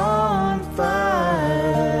hearts on fire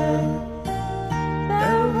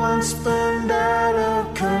that once burned out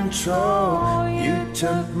of control. You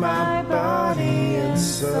took my body and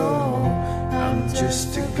soul. I'm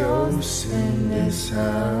just a ghost in this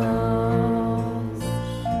house.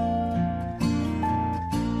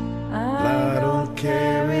 I don't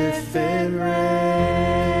care if it rains.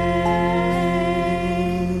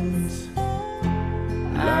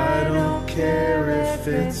 I don't care if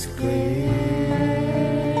it's clear.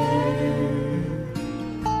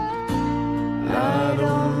 I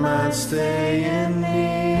don't mind staying near.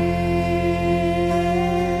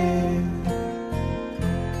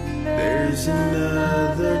 There's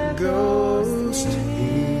another ghost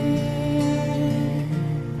here.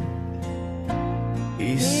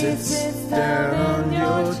 He sits down on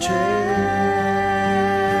your chair,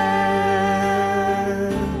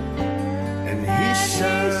 and he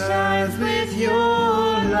shines with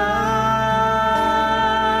your light,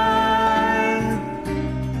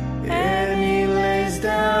 and he lays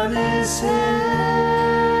down his head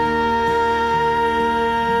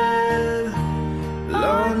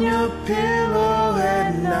on your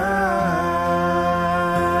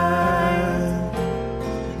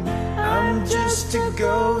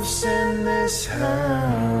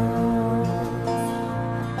house.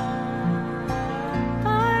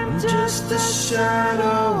 I'm just a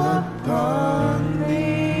shadow upon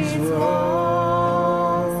these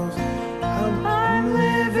walls. I'm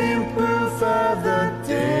living proof of the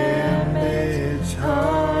damage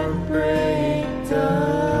heartbreak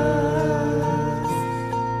does.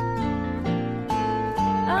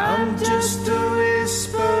 I'm just a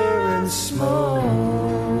whisper and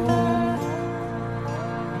smoke.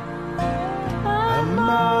 I'm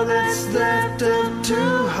all that's left of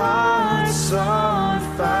two hearts on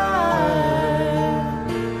fire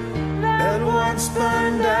that once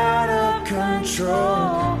burned out of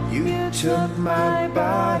control. You took my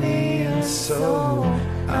body and soul.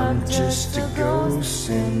 I'm just a ghost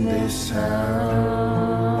in this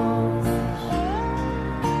house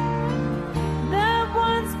that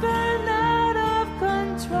once burned out of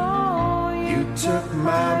control. You took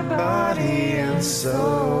my body and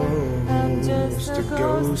soul. I'm just a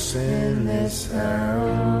ghost in this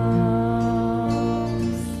house.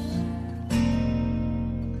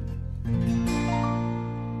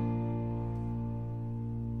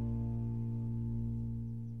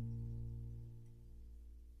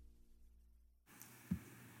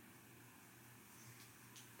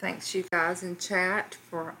 Thanks, you guys in chat,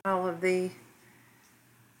 for all of the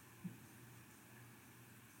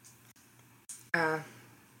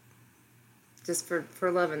just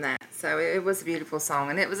for loving that. So it was a beautiful song,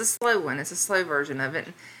 and it was a slow one. It's a slow version of it.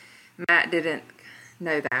 Matt didn't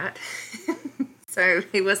know that, so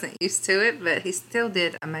he wasn't used to it, but he still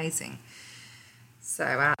did amazing.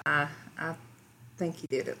 So I think he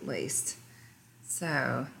did, at least.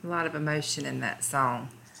 So a lot of emotion in that song.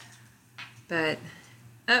 But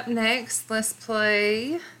up next, let's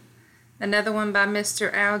play another one by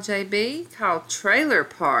Mr. Al JB called Trailer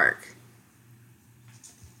Park.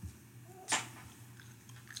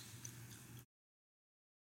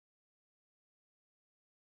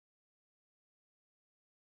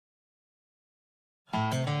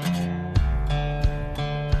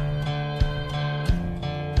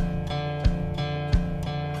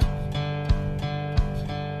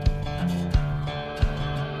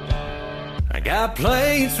 I got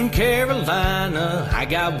plates from Carolina, I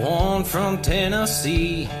got one from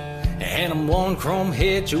Tennessee, and I'm one chrome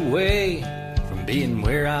hitch away from being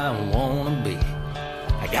where I wanna be.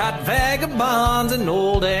 I got vagabonds and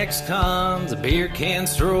old ex-cons, a beer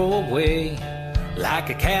cans throw away, like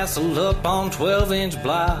a castle up on 12-inch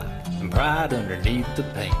block, and pride underneath the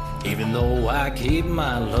paint. Even though I keep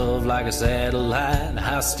my love like a satellite,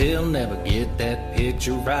 I still never get that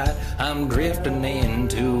picture right. I'm drifting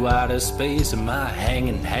into outer space and my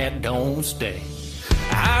hanging hat don't stay.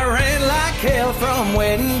 I ran like hell from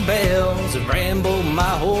wedding bells and rambled my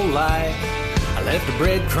whole life. I left a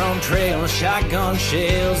breadcrumb trail of shotgun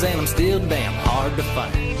shells, and I'm still damn hard to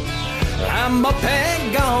find. I'm up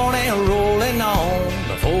and gone and rolling on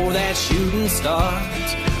before that shooting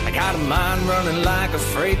starts. I got a mind running like a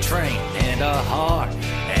freight train, and a heart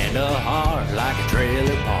like a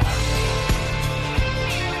trailer park.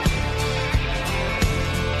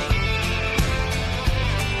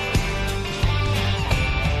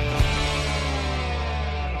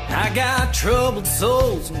 I got troubled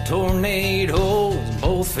souls and tornadoes,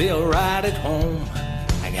 both feel right at home.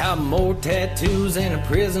 I got more tattoos than a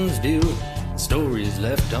prison's do, stories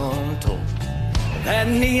left untold. That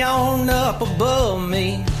neon up above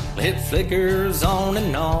me, it flickers on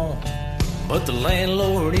and on, but the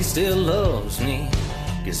landlord, he still loves me,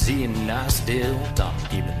 'cause he and I still talk.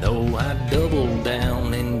 Even though I double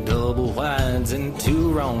down in double wides, and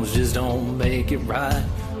two wrongs just don't make it right.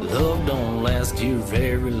 Love don't last you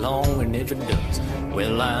very long, and if it does,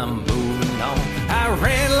 well, I'm moving on. I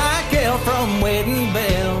ran like hell from wedding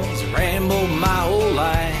bells, rambled my whole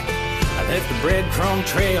life. I left the breadcrumb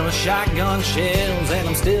trail of shotgun shells, and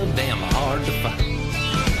I'm still damn hard to find.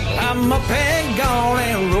 I'm up and gone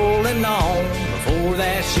and rolling on before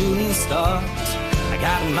that shooting starts. I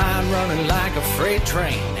got a mind running like a freight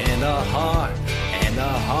train, and a heart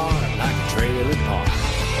like a trailer park.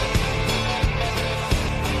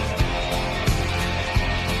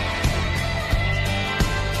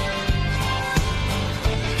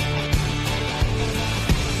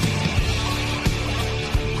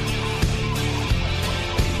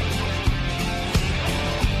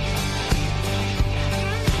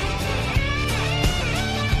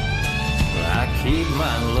 Keep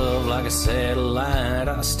my love like a satellite,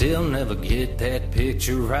 I still never get that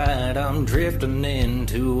picture right. I'm drifting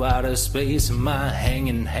into outer space and my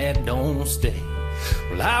hanging hat don't stay.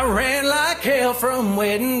 Well, I ran like hell from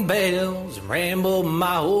wedding bells, rambled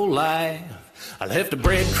my whole life. I left a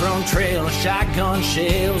breadcrumb trail of shotgun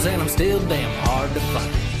shells, and I'm still damn hard to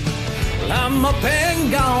find. Well, I'm up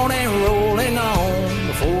and gone and rolling on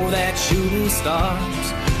before that shooting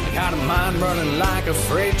starts. I got a mind running like a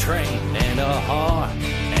freight train, and a heart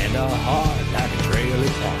like a trailer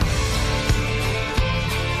park.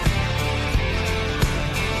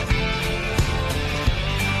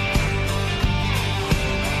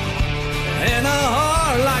 And a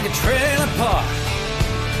heart like a trailer park.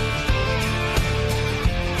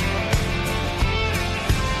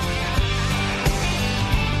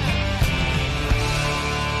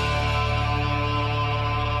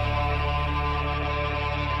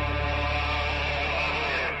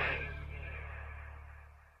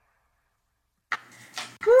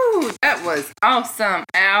 Woo, that was awesome,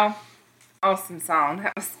 Al. Awesome song.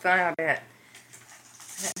 That was fun, I bet.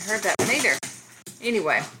 I hadn't heard that one either.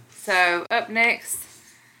 Anyway, so up next,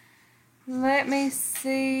 let me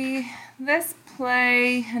see. Let's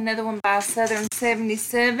play another one by Southern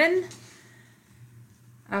 77.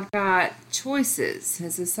 I've got Choices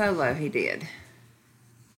as a solo he did.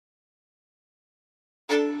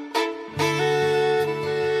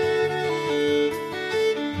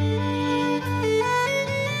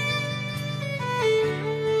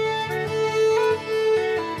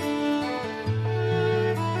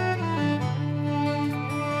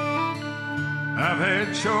 I've had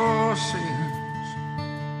choices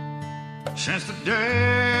since the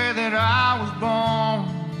day that I was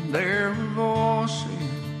born. There were voices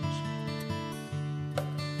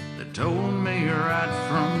that told me right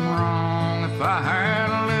from wrong. If I had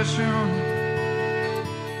listened,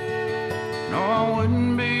 no, I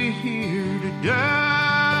wouldn't be here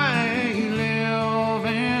today,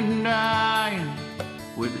 living, dying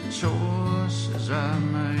with the choices I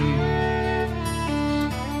made.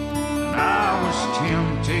 I was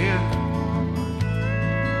tempted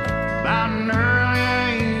by an early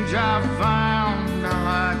age. I found I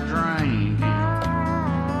like drinking.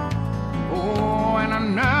 Oh, and I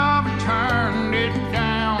never turned it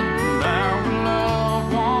down. There were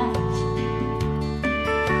loved ones,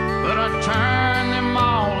 but I turned them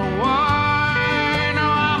all away.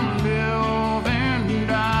 Now I'm living,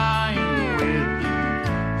 dying with the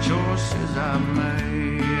choices I made.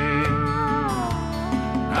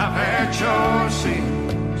 I've had choices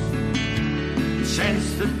since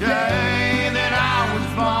the day that I was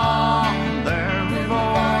born. There were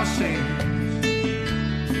voices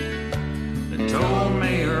that told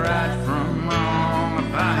me right from wrong.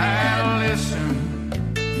 If I had listened,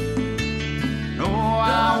 no,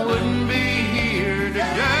 I wouldn't be here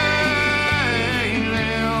today,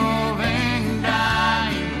 living,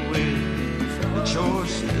 dying with the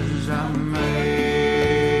choices I made.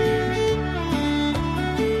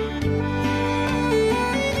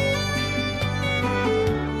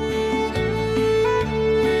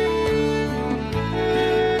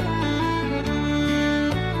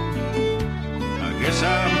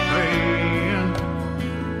 I'm paying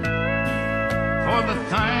for the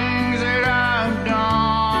things that I've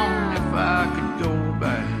done. If I could go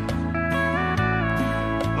back,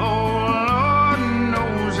 oh Lord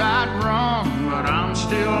knows I'd run, but I'm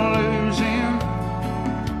still losing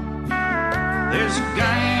this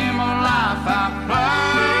game of life I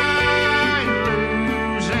play,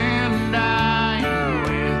 losing, dying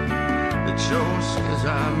with the choices I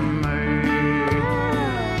made.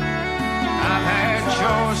 I've had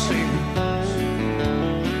choices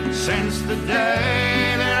since the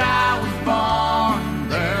day that I was born.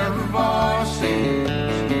 There were voices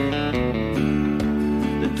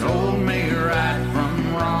that told me right from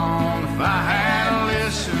wrong. If I had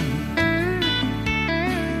listened,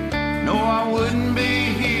 no, I wouldn't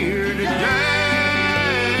be here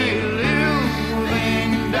today,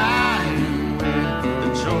 living, dying with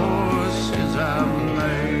the choices I've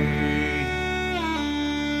made.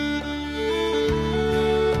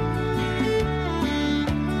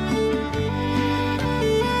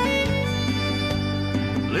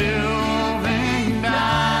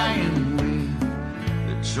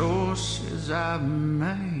 I've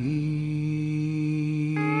made.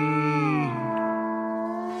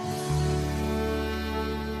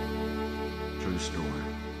 True story.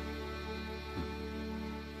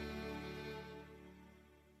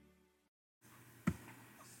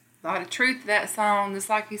 A lot of truth to that song, just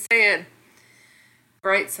like you said.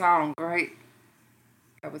 Great song, great.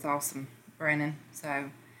 That was awesome, Brennan.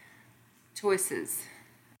 So, Choices.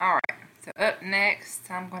 Alright, so up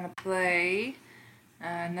next, I'm going to play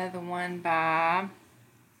another one by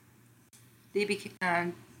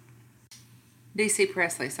D.C.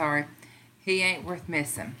 Presley, sorry. He Ain't Worth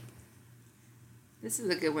Missing. This is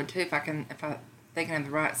a good one too, if I'm thinking of the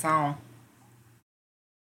right song.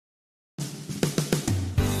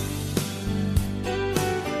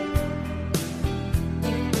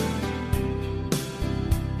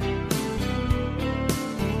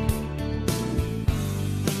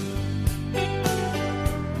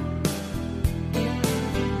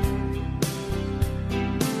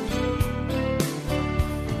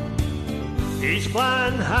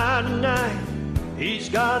 flying high tonight. He's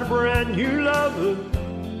got a brand new lover.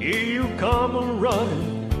 Here you come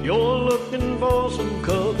running. You're looking for some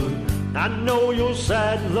cover. I know you're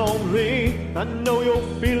sad and lonely. I know you're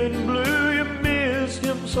feeling blue. You miss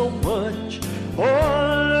him so much. Oh,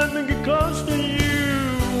 let me get close to you.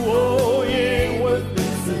 Oh, you ain't worth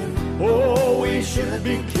missing. Oh, we should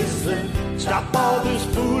be kissing. Stop all this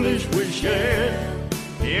foolish wishing.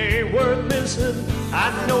 You ain't worth missing.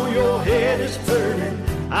 I know your head is turning.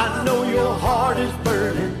 I know your heart is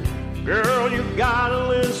burning. Girl, you gotta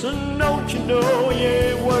listen. Don't you know you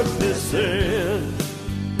ain't worth missing?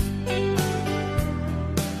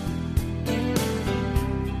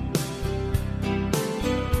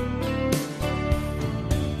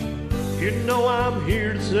 You know I'm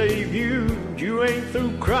here to save you. You ain't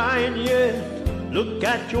through crying yet. Look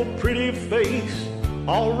at your pretty face,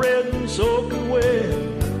 all red and soaking wet.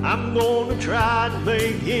 I'm gonna try to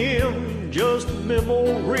make him just a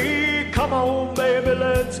memory. Come on, baby,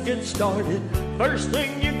 let's get started. First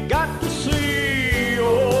thing you got to see.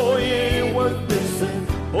 Oh, you ain't worth missing.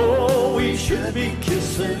 Oh, we should be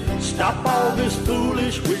kissing. Stop all this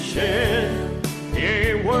foolish wishing. You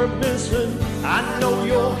ain't worth missing. I know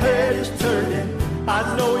your head is turning.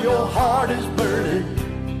 I know your heart is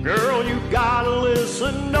burning. Girl, you gotta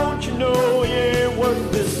listen. Don't you know you ain't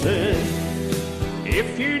worth missing?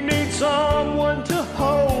 If you need someone to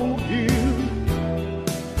hold you,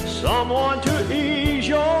 someone to ease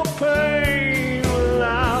your pain, well,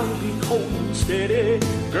 I'll be holding steady.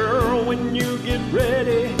 Girl, when you get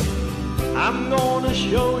ready, I'm gonna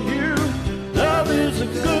show you love is a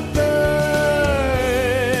good thing.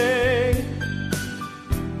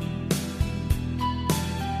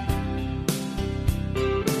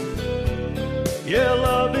 Yeah,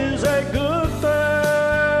 love is a good thing.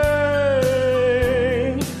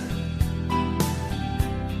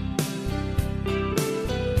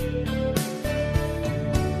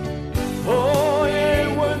 Oh, you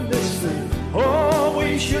ain't worth missing. Oh,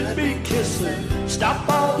 we should be kissing. Stop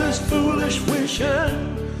all this foolish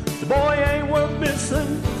wishing. The boy ain't worth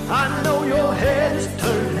missing. I know your head is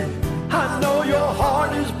turning. I know your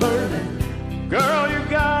heart is burning. Girl, you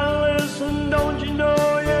gotta listen. Don't you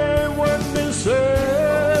know you ain't worth missing?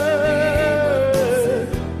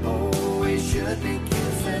 Oh, we should be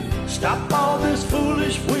kissing. Stop all this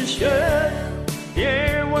foolish wishing. You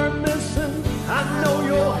ain't worth missing. I know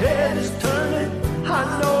your head is turning.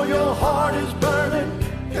 I know your heart is burning.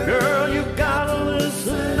 Girl, you gotta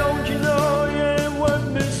listen. Don't you know you ain't worth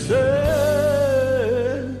missing?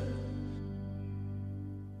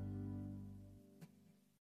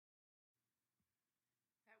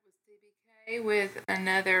 With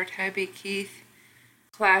another Toby Keith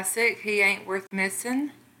classic, He Ain't Worth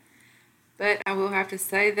Missing. But I will have to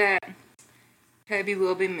say that Toby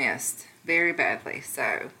will be missed very badly.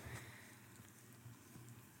 So,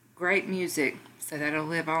 great music. So that'll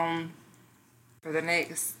live on for the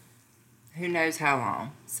next who knows how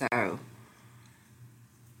long. So,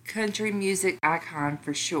 country music icon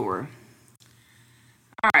for sure.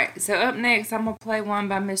 Alright, so up next I'm going to play one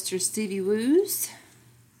by Mr. Stevie Woos.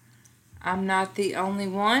 I'm Not the Only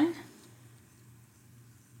One.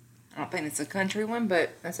 I don't think it's a country one,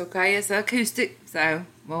 but that's okay. It's acoustic, so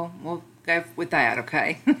we'll go with that,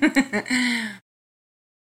 okay?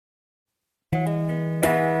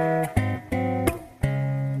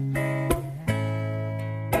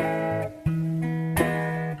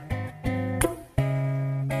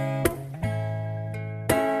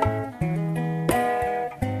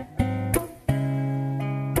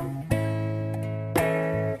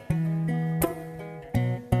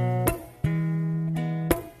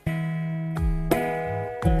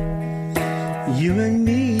 You and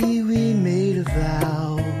me, we made a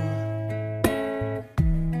vow,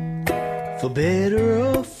 for better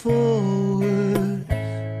or for worse.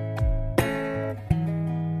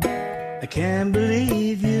 I can't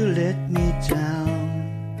believe you let me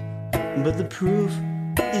down, but the proof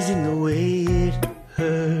is in the way it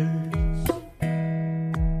hurts.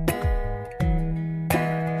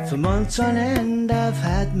 For months on end I've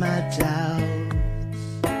had my doubts,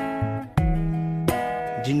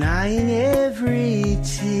 denying every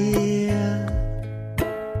tear.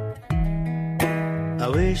 I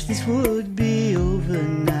wish this would be over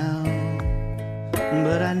now,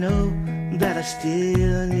 but I know that I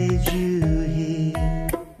still need you here.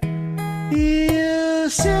 You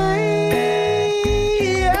say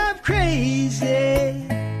I'm crazy,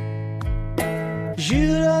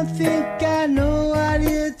 you don't think I know what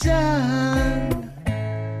you've done,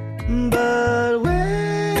 but when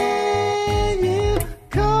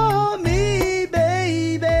call me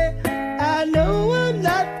baby, I know I'm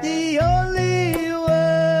not the only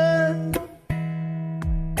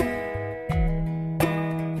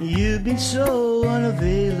You've been so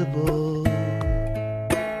unavailable.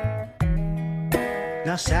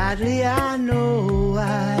 Now sadly I know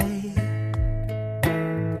why.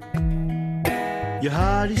 Your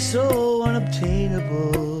heart is so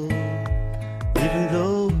unobtainable, even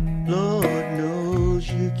though Lord knows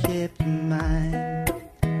you kept mine.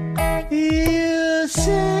 You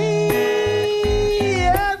say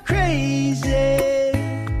I'm crazy,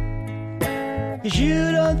 'cause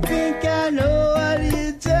you don't think I know what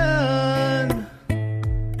you've done.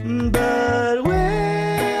 But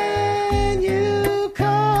when you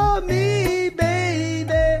call me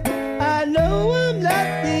baby, I know I'm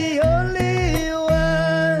not the only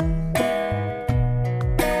one.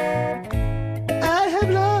 I have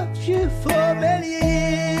loved you for many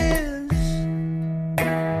years.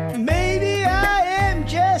 Maybe I am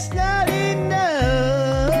just not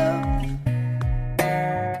enough.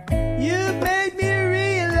 You made me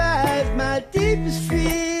realize my deepest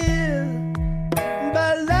fear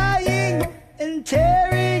by lying and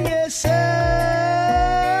tearing us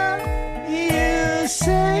up. You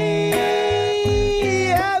say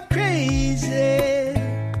I'm crazy,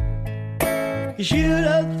 'cause you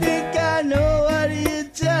don't think I know what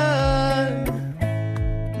you've done.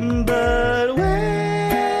 But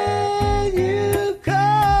when you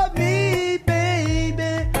call me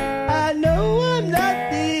baby, I know I'm not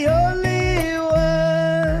the only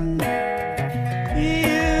one.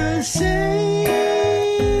 You say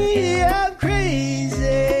I'm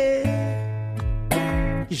crazy,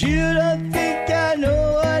 'cause you don't think I know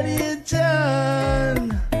what you've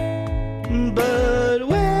done. But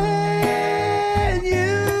when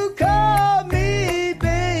you call me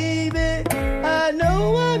baby, I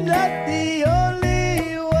know I'm not the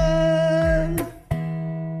only one.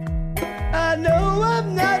 I know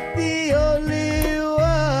I'm not the only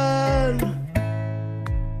one.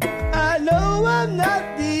 I know I'm not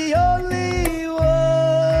the only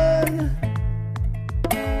one.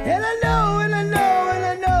 And I know, and I know, and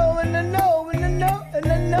I know, and I know, and I know, and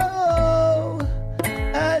I know.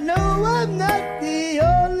 I know I'm not the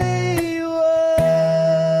only one.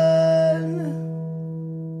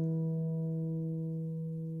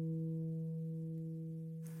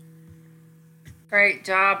 Great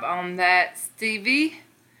job on that, Stevie.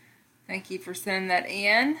 Thank you for sending that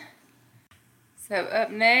in. So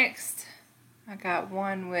up next, I got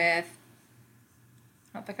one with,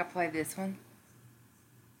 I don't think I played this one.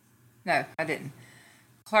 No, I didn't.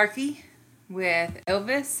 Clarky with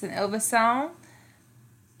Elvis, an Elvis song,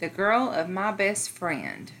 The Girl of My Best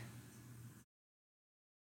Friend.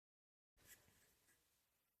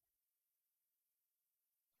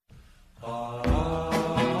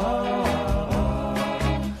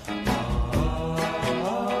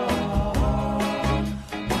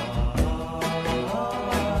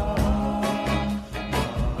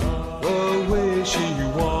 The way she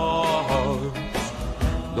walks,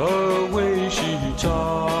 the way she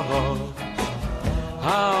talks,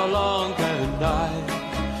 how long can I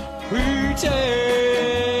pretend?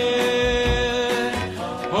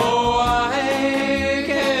 Oh, I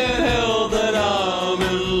can't help that I'm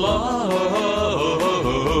in love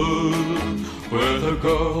with a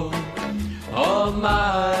girl of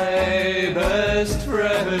my best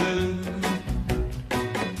friend.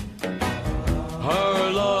 Her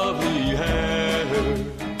lovely hair,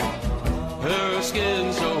 her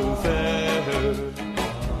skin so fair,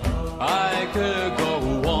 I could go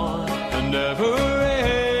on and never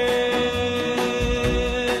end.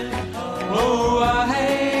 Oh,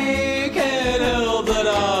 I can't help that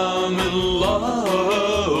I'm in love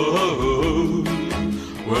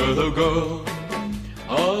with a girl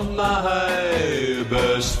of my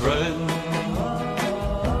best friend.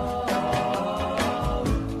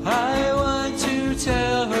 I want to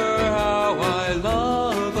tell her how I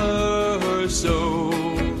love her so,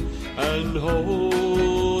 and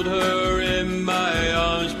hold her in my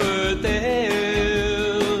arms, but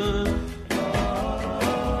then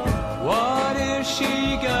what if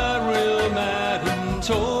she got real mad and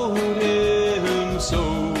told him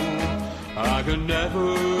so? I could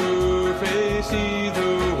never face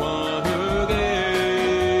either one again.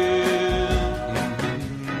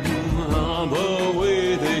 The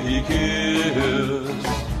way they kiss,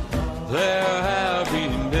 their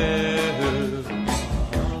happiness,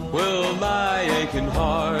 will my aching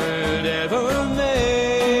heart ever mend?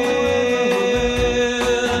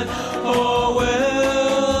 Or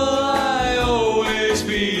will I always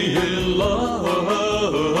be in love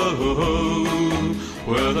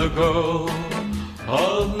with a girl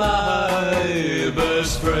of my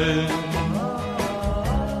best friend?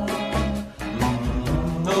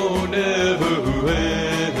 No, never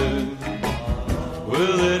end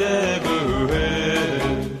will it it ever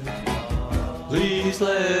end? Please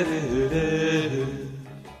let it end.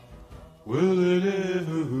 Will it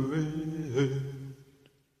ever end?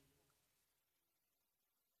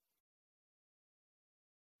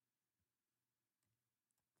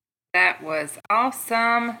 That was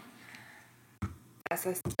awesome. That's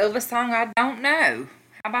a Silva song I don't know.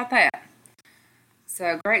 How about that?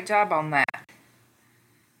 So great job on that.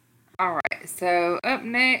 Alright, so up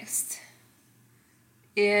next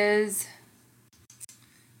is,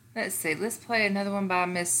 let's see, let's play another one by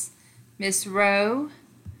Miss Rowe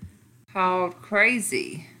called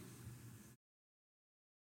Crazy.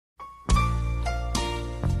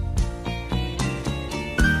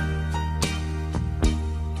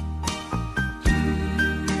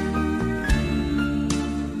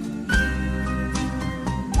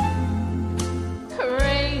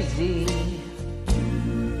 Crazy,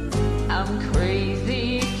 I'm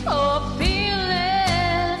crazy for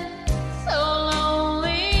feeling so lonely.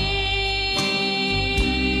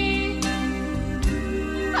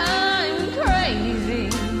 I'm crazy,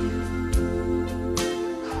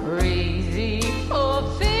 crazy for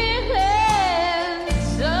feeling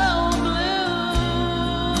so blue.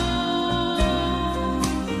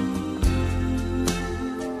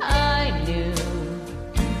 I knew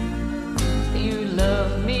you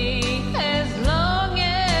love me as long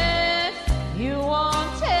as you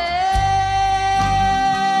wanted,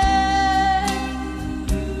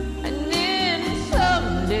 and then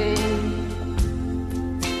someday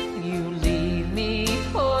you leave me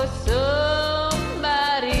for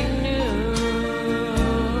somebody new.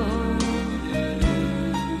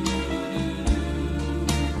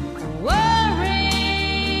 Worry,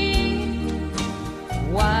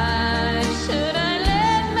 why should I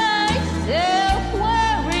let myself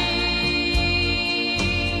worry?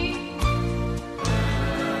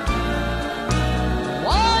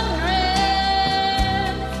 Wondering,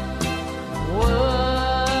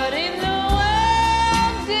 what in the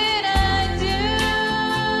world did I do?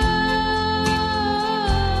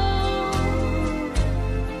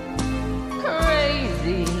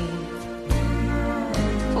 Crazy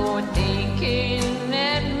for thinking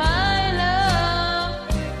that my love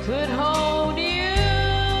could hold you.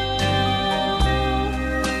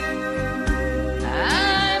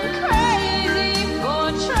 I'm crazy for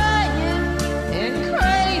trying and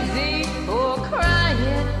crazy for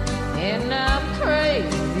crying, and I'm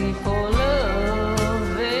crazy for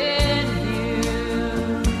loving you.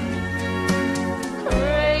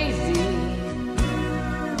 Crazy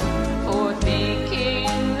for thinking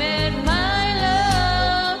that my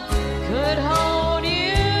love could hold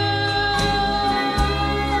you.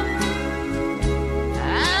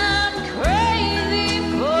 I'm crazy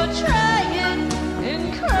for trying and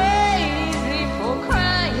crazy for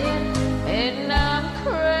crying, and I'm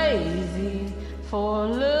crazy for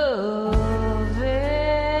loving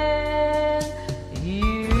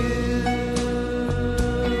you.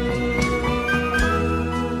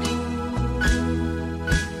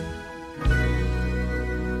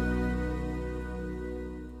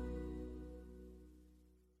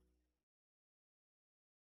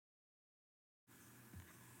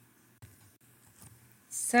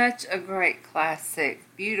 Such a great classic.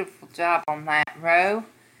 Beautiful job on that, Roe.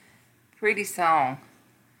 Pretty song.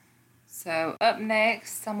 So up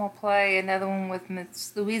next, I'm going to play another one with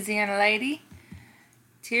Miss Louisiana Lady.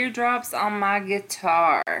 Teardrops on My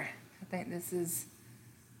Guitar. I think this is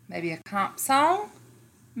maybe a comp song.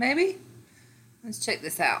 Maybe? Let's check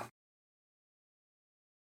this out.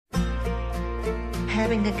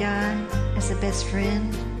 Having a guy as a best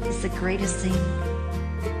friend is the greatest thing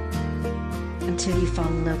until you fall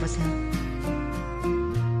in love with him.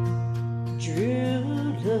 True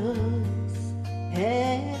loves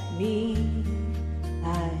at me.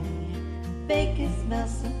 I bake his mouth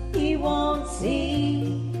so he won't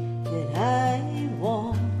see that I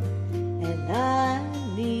want and I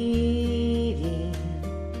need him.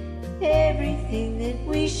 Everything that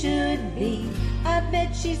we should be. I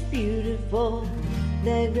bet she's beautiful,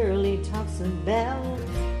 that girl he talks about.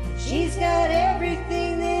 She's got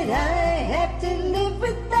everything that I have to live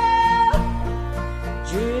without.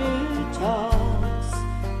 Drew talks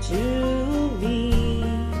to me.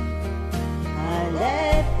 I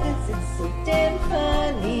laugh 'cause it's so damn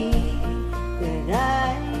funny that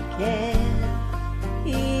I can't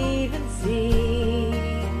even see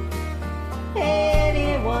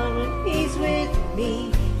anyone when he's with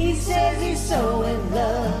me. He says he's so in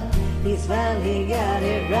love, he's finally got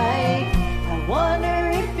it right. I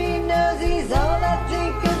wonder if he knows he's all I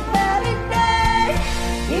think about at night.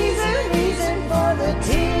 He's the reason for the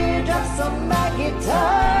teardrops on my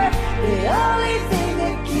guitar, the only thing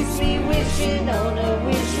that keeps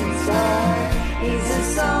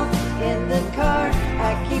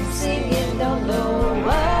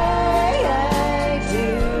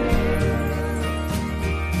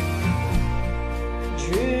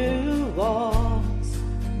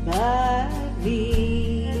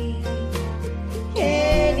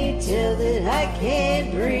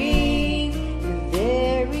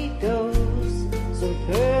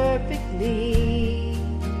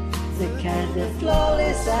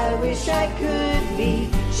flawless, I wish I could be.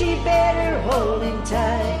 She better hold him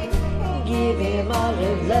tight and give him all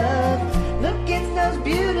her love. Look at those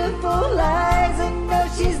beautiful eyes and know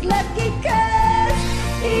she's lucky 'cause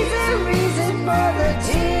he's the reason for the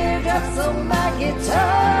teardrops on my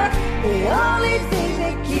guitar. The only thing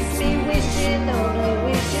that keeps me wishing on a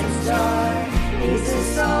wishing star. He's a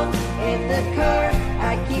song in the car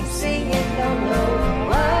I keep singing, don't know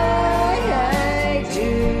why I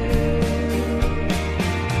do.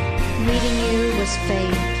 Meeting you was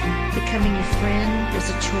fate. Becoming your friend was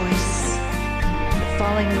a choice. But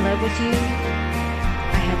falling in love with you,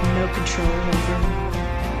 I had no control over.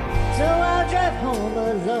 So I'll drive home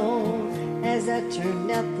alone as I turn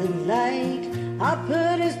out the light. I'll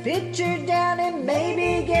put his picture down and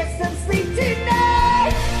maybe get some sleep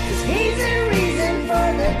tonight. 'Cause he's the reason for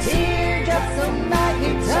the teardrops on my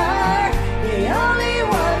guitar. The only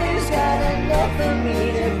one who's got enough for me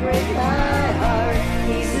to break my heart.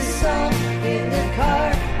 He's a song in the car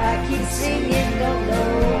I keep singing, don't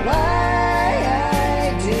know why I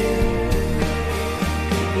do.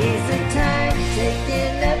 He's the time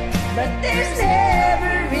taken up, but there's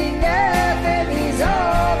never enough, and he's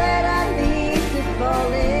all that I need to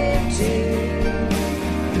fall into.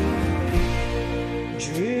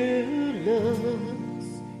 Drew looks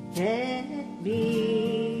at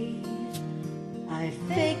me. I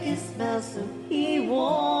fake a smile so he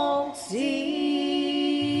won't see.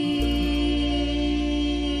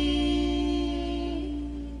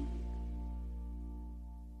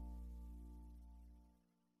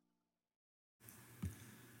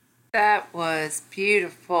 That was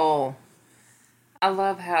beautiful. I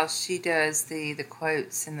love how she does the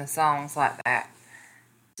quotes in the songs like that.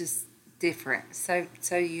 Just different. So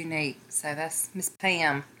unique. So that's Miss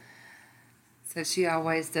Pam. So she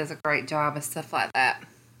always does a great job of stuff like that.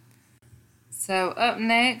 So up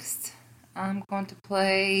next, I'm going to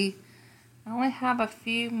play, I only have a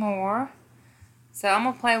few more. So I'm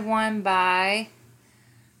going to play one by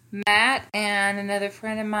Matt and another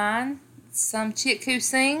friend of mine. Some chick who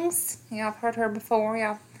sings. Y'all have heard her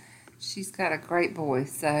before. She's got a great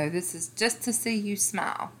voice. So this is Just to See You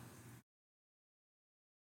Smile.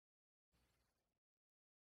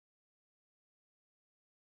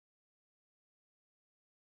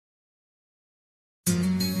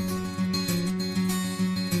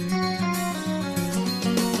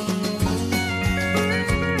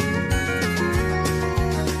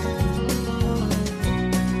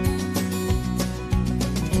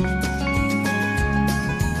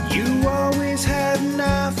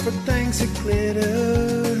 For things that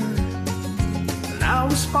glitter, and I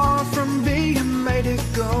was far from being made of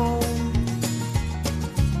gold.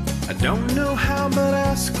 I don't know how, but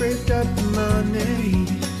I scraped up the money.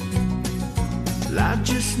 Well, I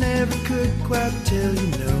just never could quite tell you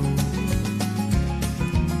no.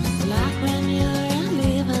 Like when you're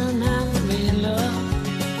living out real love,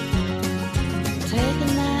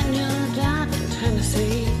 taking that new down to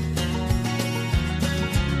Tennessee.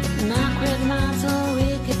 And I quit mine so we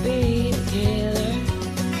could be together.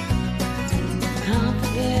 Can't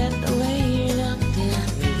forget the way you looked at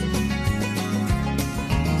me.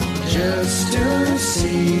 Just to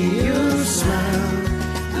see you smile,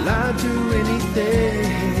 I'd do anything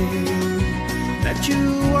that you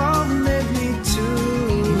wanted me to.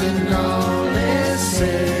 When all is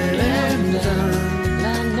said and done, I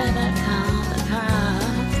never count the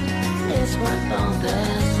cost. It's worth all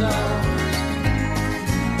that loss.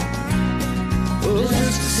 Oh,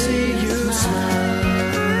 just to see you smile.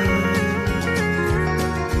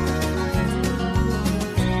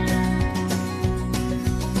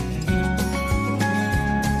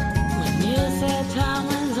 When you said time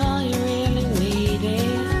was all you really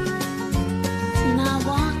needed, and I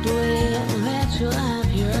walked away and let you have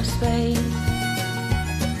your space.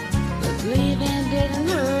 But leaving didn't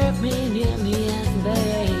hurt me nearly as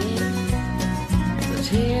bad. The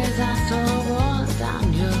tears I saw rolled down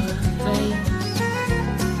your face.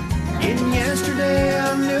 And yesterday I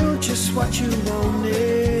knew just what you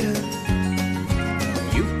wanted.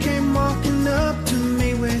 You came walking up to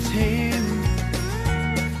me with him.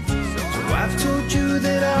 So I've told you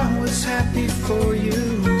that I was happy for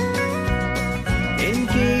you, and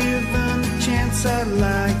given the chance I'd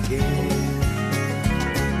like it.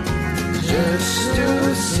 Just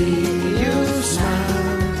to see you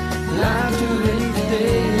smile, I'd do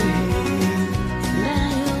anything.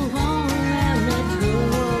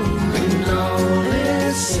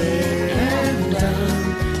 Said and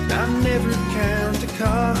done, I never count the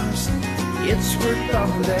cost. It's worth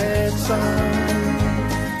all that's on.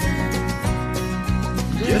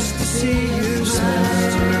 Just to see you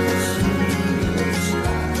smile,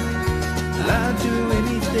 I'd do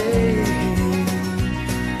anything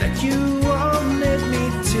that you wanted me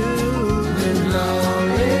to. When all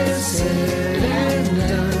is said and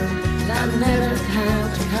done, I never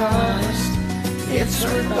count the cost. It's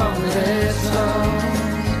worth all that cost.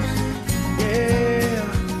 Yeah,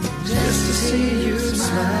 just to see you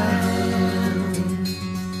smile.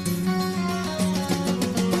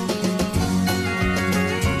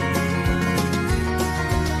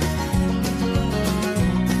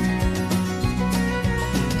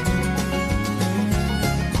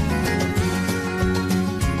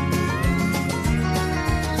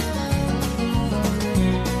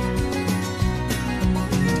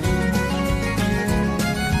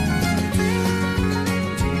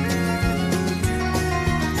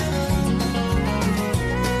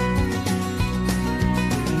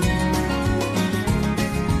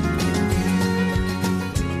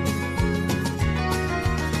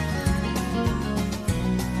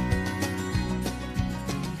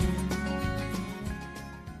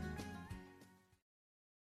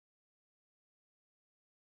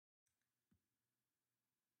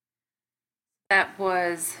 That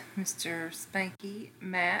was Mr. Spanky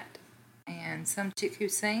Matt and Some Chick Who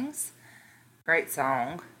Sings. Great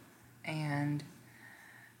song. And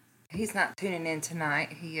he's not tuning in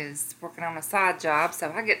tonight. He is working on a side job,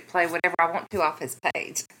 so I get to play whatever I want to off his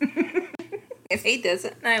page. If he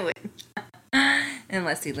doesn't know it.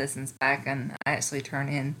 Unless he listens back and I actually turn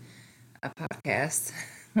in a podcast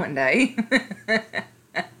one day.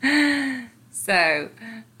 So,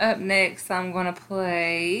 up next I'm going to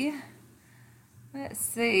play... Let's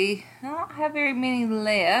see. I don't have very many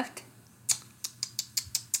left.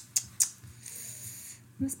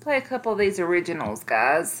 Let's play a couple of these originals,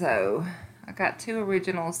 guys. So, I got 2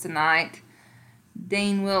 originals tonight.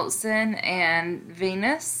 Dean Wilson and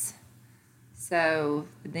Venus. So,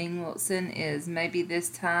 Dean Wilson is Maybe This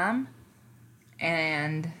Time.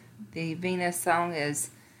 And the Venus song is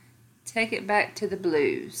Take It Back to the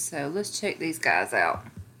Blues. So, let's check these guys out.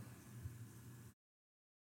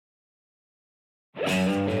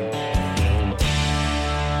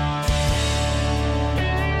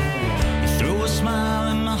 Throw a smile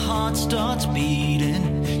and my heart starts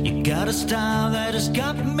beating. You got a style that has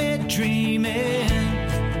got me dreaming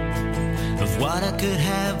of what I could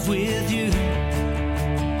have with you.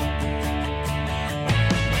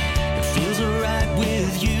 It feels alright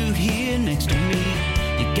with you here next to me.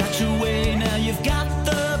 You got your way, now you've got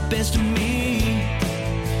the best of me.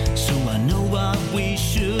 So I know what we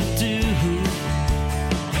should do.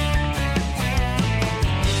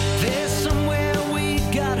 There's somewhere we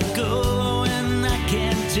gotta go, and I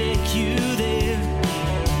can't take you there.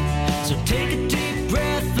 So take a deep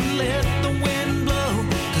breath and let the wind blow,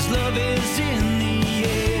 'cause love is in the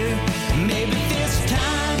air. Maybe this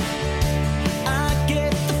time I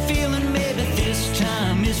get the feeling, maybe this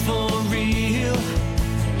time is for real.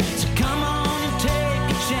 So come on and take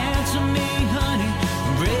a chance on me, honey.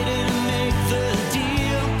 I'm ready to make the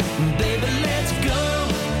deal. Baby, let's go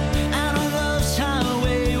out on love's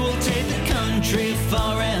highway. We'll take the country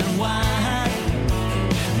far and wide,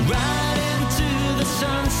 right into the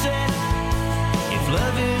sunset. If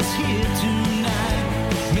love is here tonight,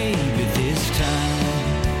 maybe this time.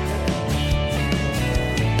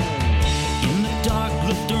 In the dark,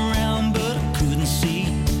 looked around, but I couldn't see.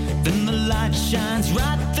 Then the light shines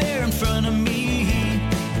right there in front of me,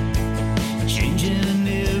 changing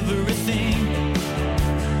everything.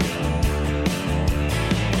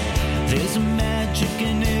 There's a magic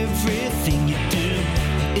in everything you do.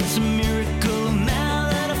 It's a miracle now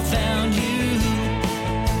that I found you.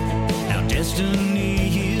 Our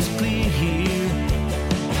destiny is clear.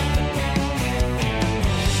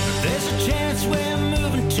 There's a chance we're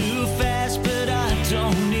moving too fast, but I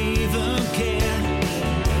don't even care.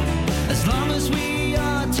 As long as we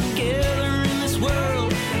are together in this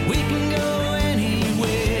world, we can go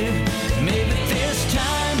anywhere. Maybe this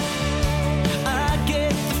time I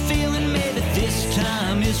get the feeling, maybe this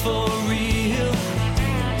time is for real.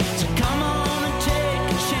 So come on and take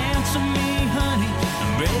a chance on me, honey.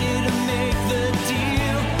 I'm ready to make the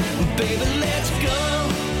deal. Baby, let's go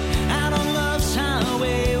out on love's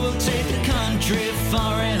highway. We'll take the country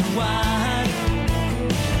far and wide,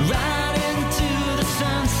 right into the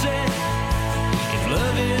sunset. If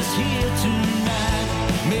love is here tonight,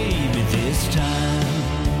 maybe this time.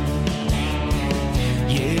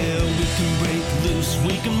 Yeah, we can break loose,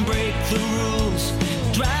 we can break the rules.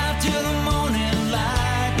 Drive till the morning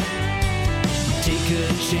light. Take a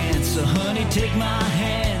chance, so honey, take my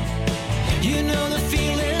hand. You know the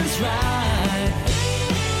feeling's right.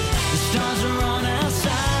 The stars are on our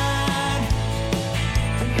side.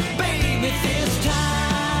 Baby, this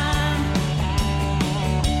time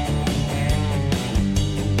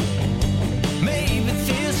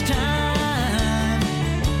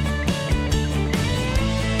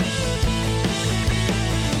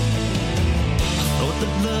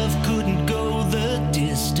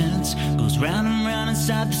round and round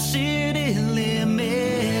inside the city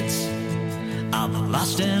limits of a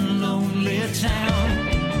lost and lonely town.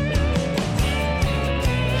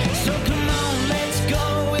 So come on, let's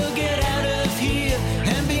go, we'll get out of here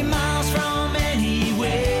and be miles from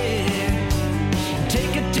anywhere.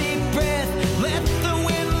 Take a deep breath, let the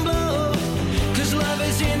wind blow, 'cause love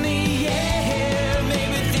is in the air.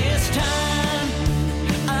 Maybe this time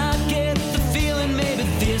I get the feeling, maybe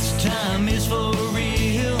this time is for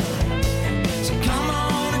real. So come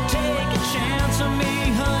on and take a chance on me,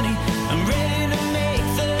 honey, I'm ready to make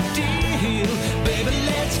the deal. Baby,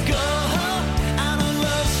 let's go out on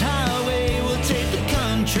love's highway, we'll take the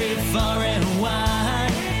country far and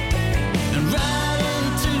wide and ride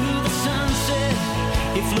into the sunset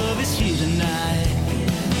if love is here tonight.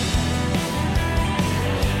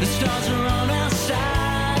 The stars are on our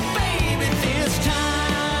side, baby, this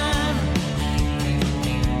time.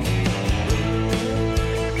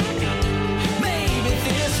 Maybe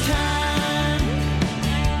this time.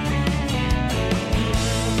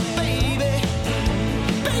 Baby,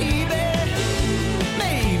 baby,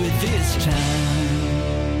 maybe this time.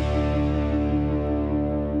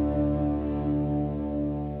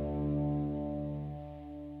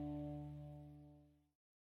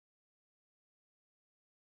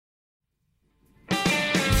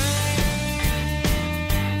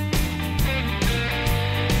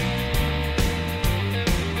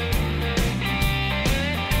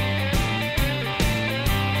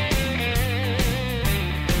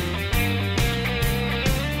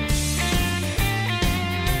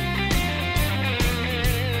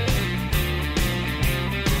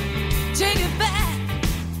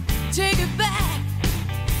 Take it back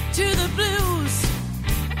to the blues.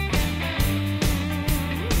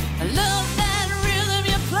 I love that rhythm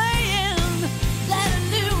you're playing, let it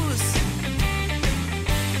loose.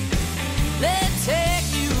 Let it take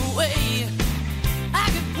you away. I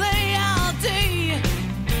could play all day.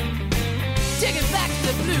 Take it back to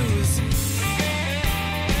the blues.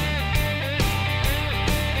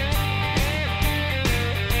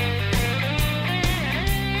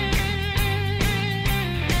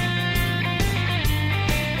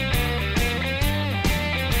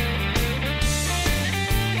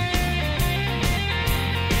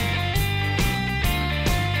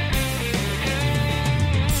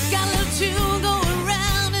 Got a little tune going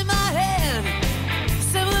round in my head.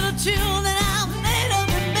 Some little tune that I made up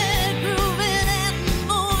in bed, grooving and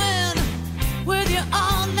moving with you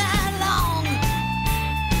all night long.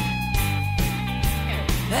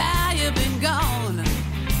 Ah, you've been gone,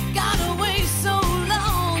 gone away so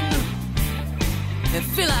long. It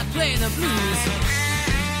feel like playing the blues.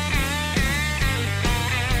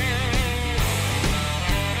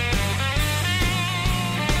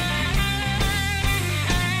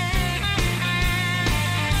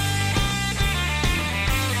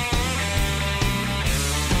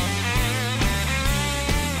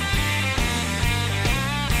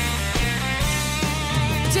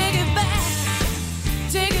 Take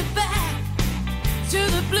it back to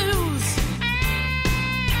the blues.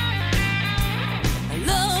 I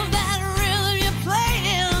love that rhythm you're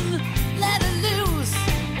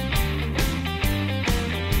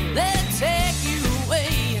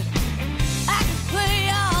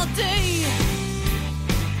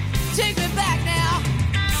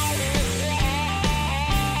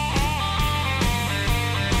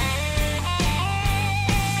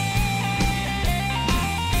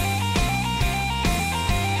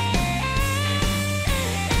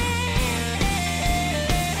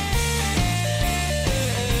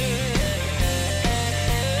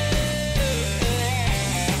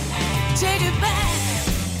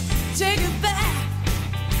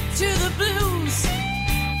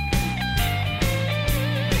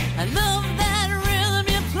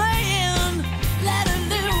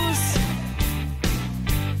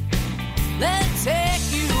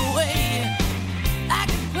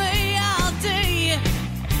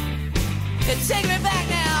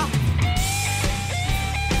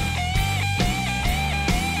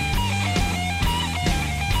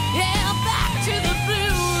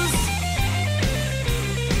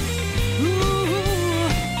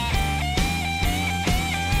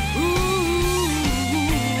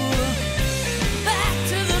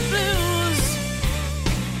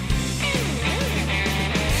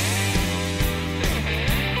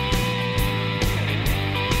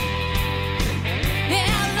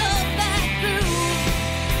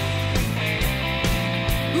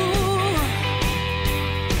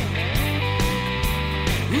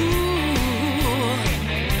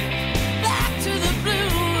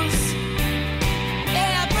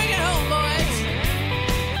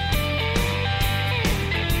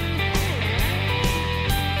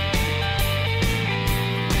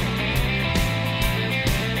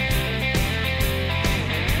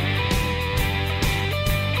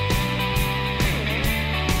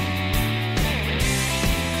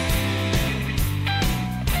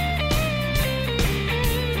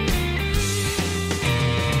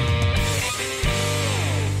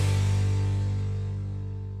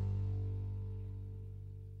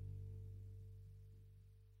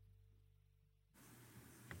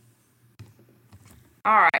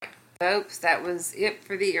Alright, folks, that was it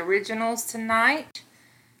for the originals tonight.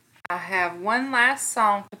 I have one last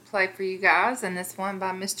song to play for you guys, and this one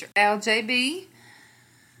by Mr. LJB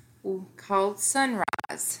called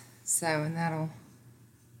Sunrise. So, and that'll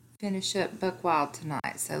finish up Buck Wild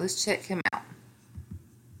tonight. So let's check him out.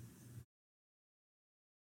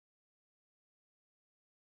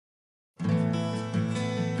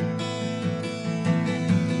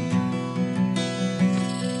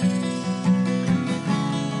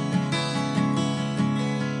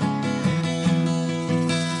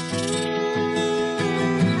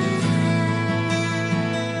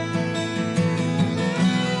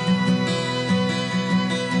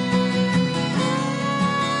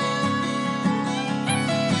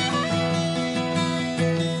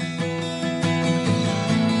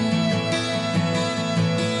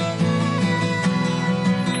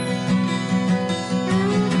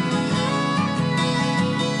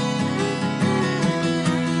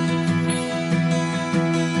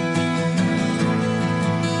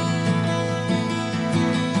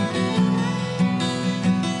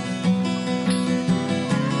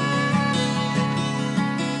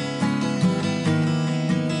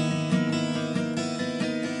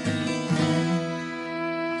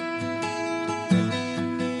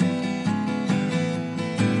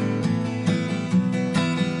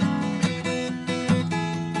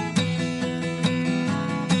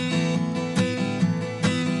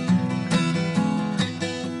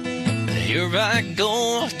 Here I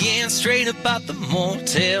go again, straight up out the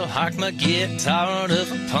motel. Hark my guitar out of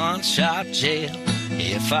a pawn shop jail.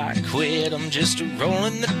 If I quit, I'm just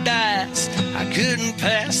rolling the dice. I couldn't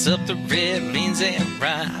pass up the red beans and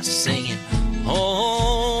rice, singing,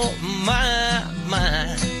 oh my,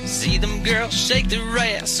 my. See them girls shake their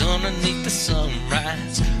ass underneath the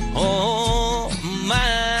sunrise. Oh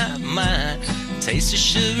my, my. Taste the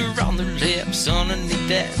sugar on their lips underneath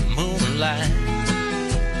that moonlight.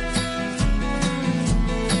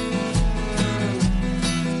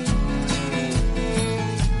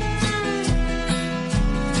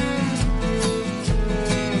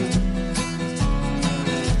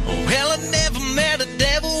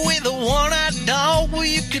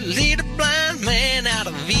 You could lead a blind man out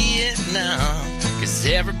of Vietnam. Cause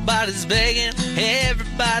everybody's begging,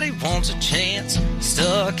 everybody wants a chance.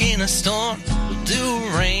 Stuck in a storm, we'll do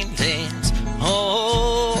a rain dance.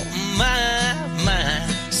 Oh my, my.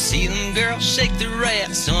 See them girls shake their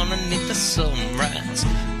ass underneath the sunrise.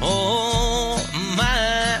 Oh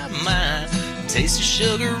my, my. Taste the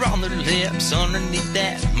sugar on their lips underneath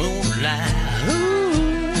that moonlight. Ooh.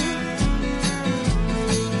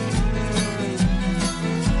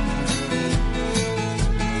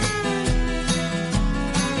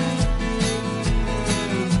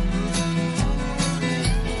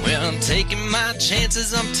 I'm taking my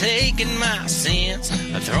chances, I'm taking my sins.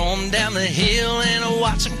 I throw them down the hill and I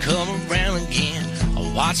watch them come around again.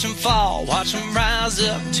 I watch them fall, watch them rise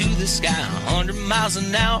up to the sky, 100 miles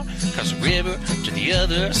an hour, across the river to the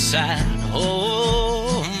other side.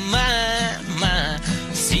 Oh my, my.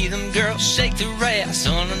 See them girls shake their ass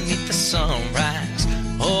underneath the sunrise.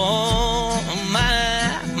 Oh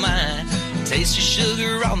my, my. Taste the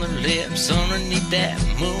sugar on their lips underneath that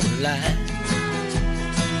moonlight.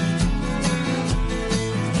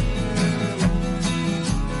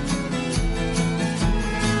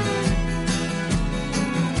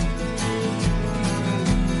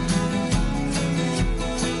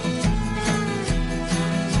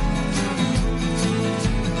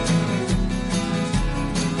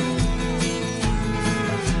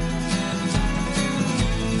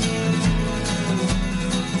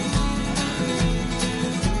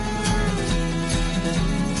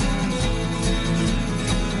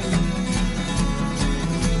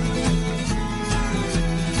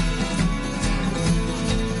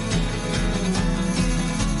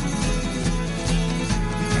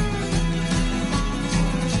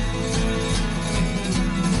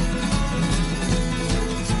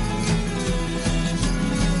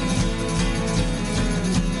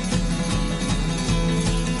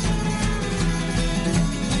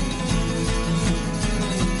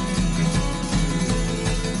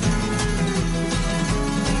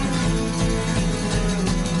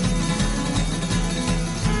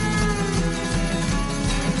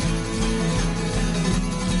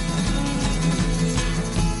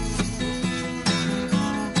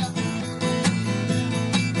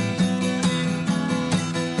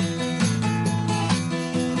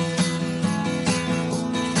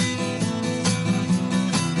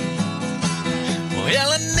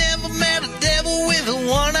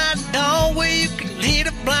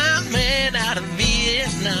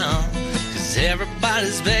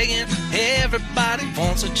 Everybody's begging, everybody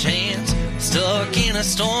wants a chance. Stuck in a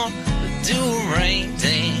storm, do a rain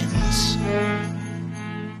dance.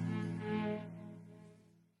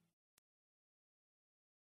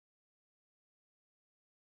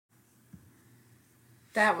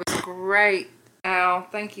 That was great, Al.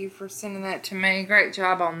 Thank you for sending that to me. Great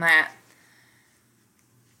job on that.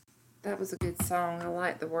 That was a good song. I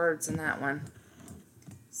like the words in that one.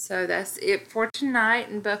 So that's it for tonight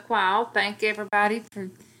in Buck Wild. Thank everybody for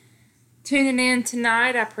tuning in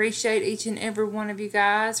tonight. I appreciate each and every one of you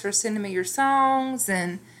guys for sending me your songs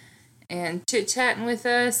and chit-chatting with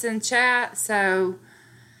us in chat. So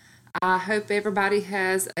I hope everybody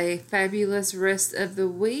has a fabulous rest of the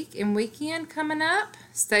week and weekend coming up.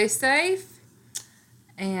 Stay safe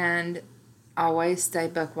and always stay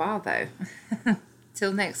Buck Wild, though.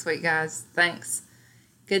 Till next week, guys. Thanks.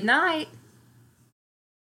 Good night.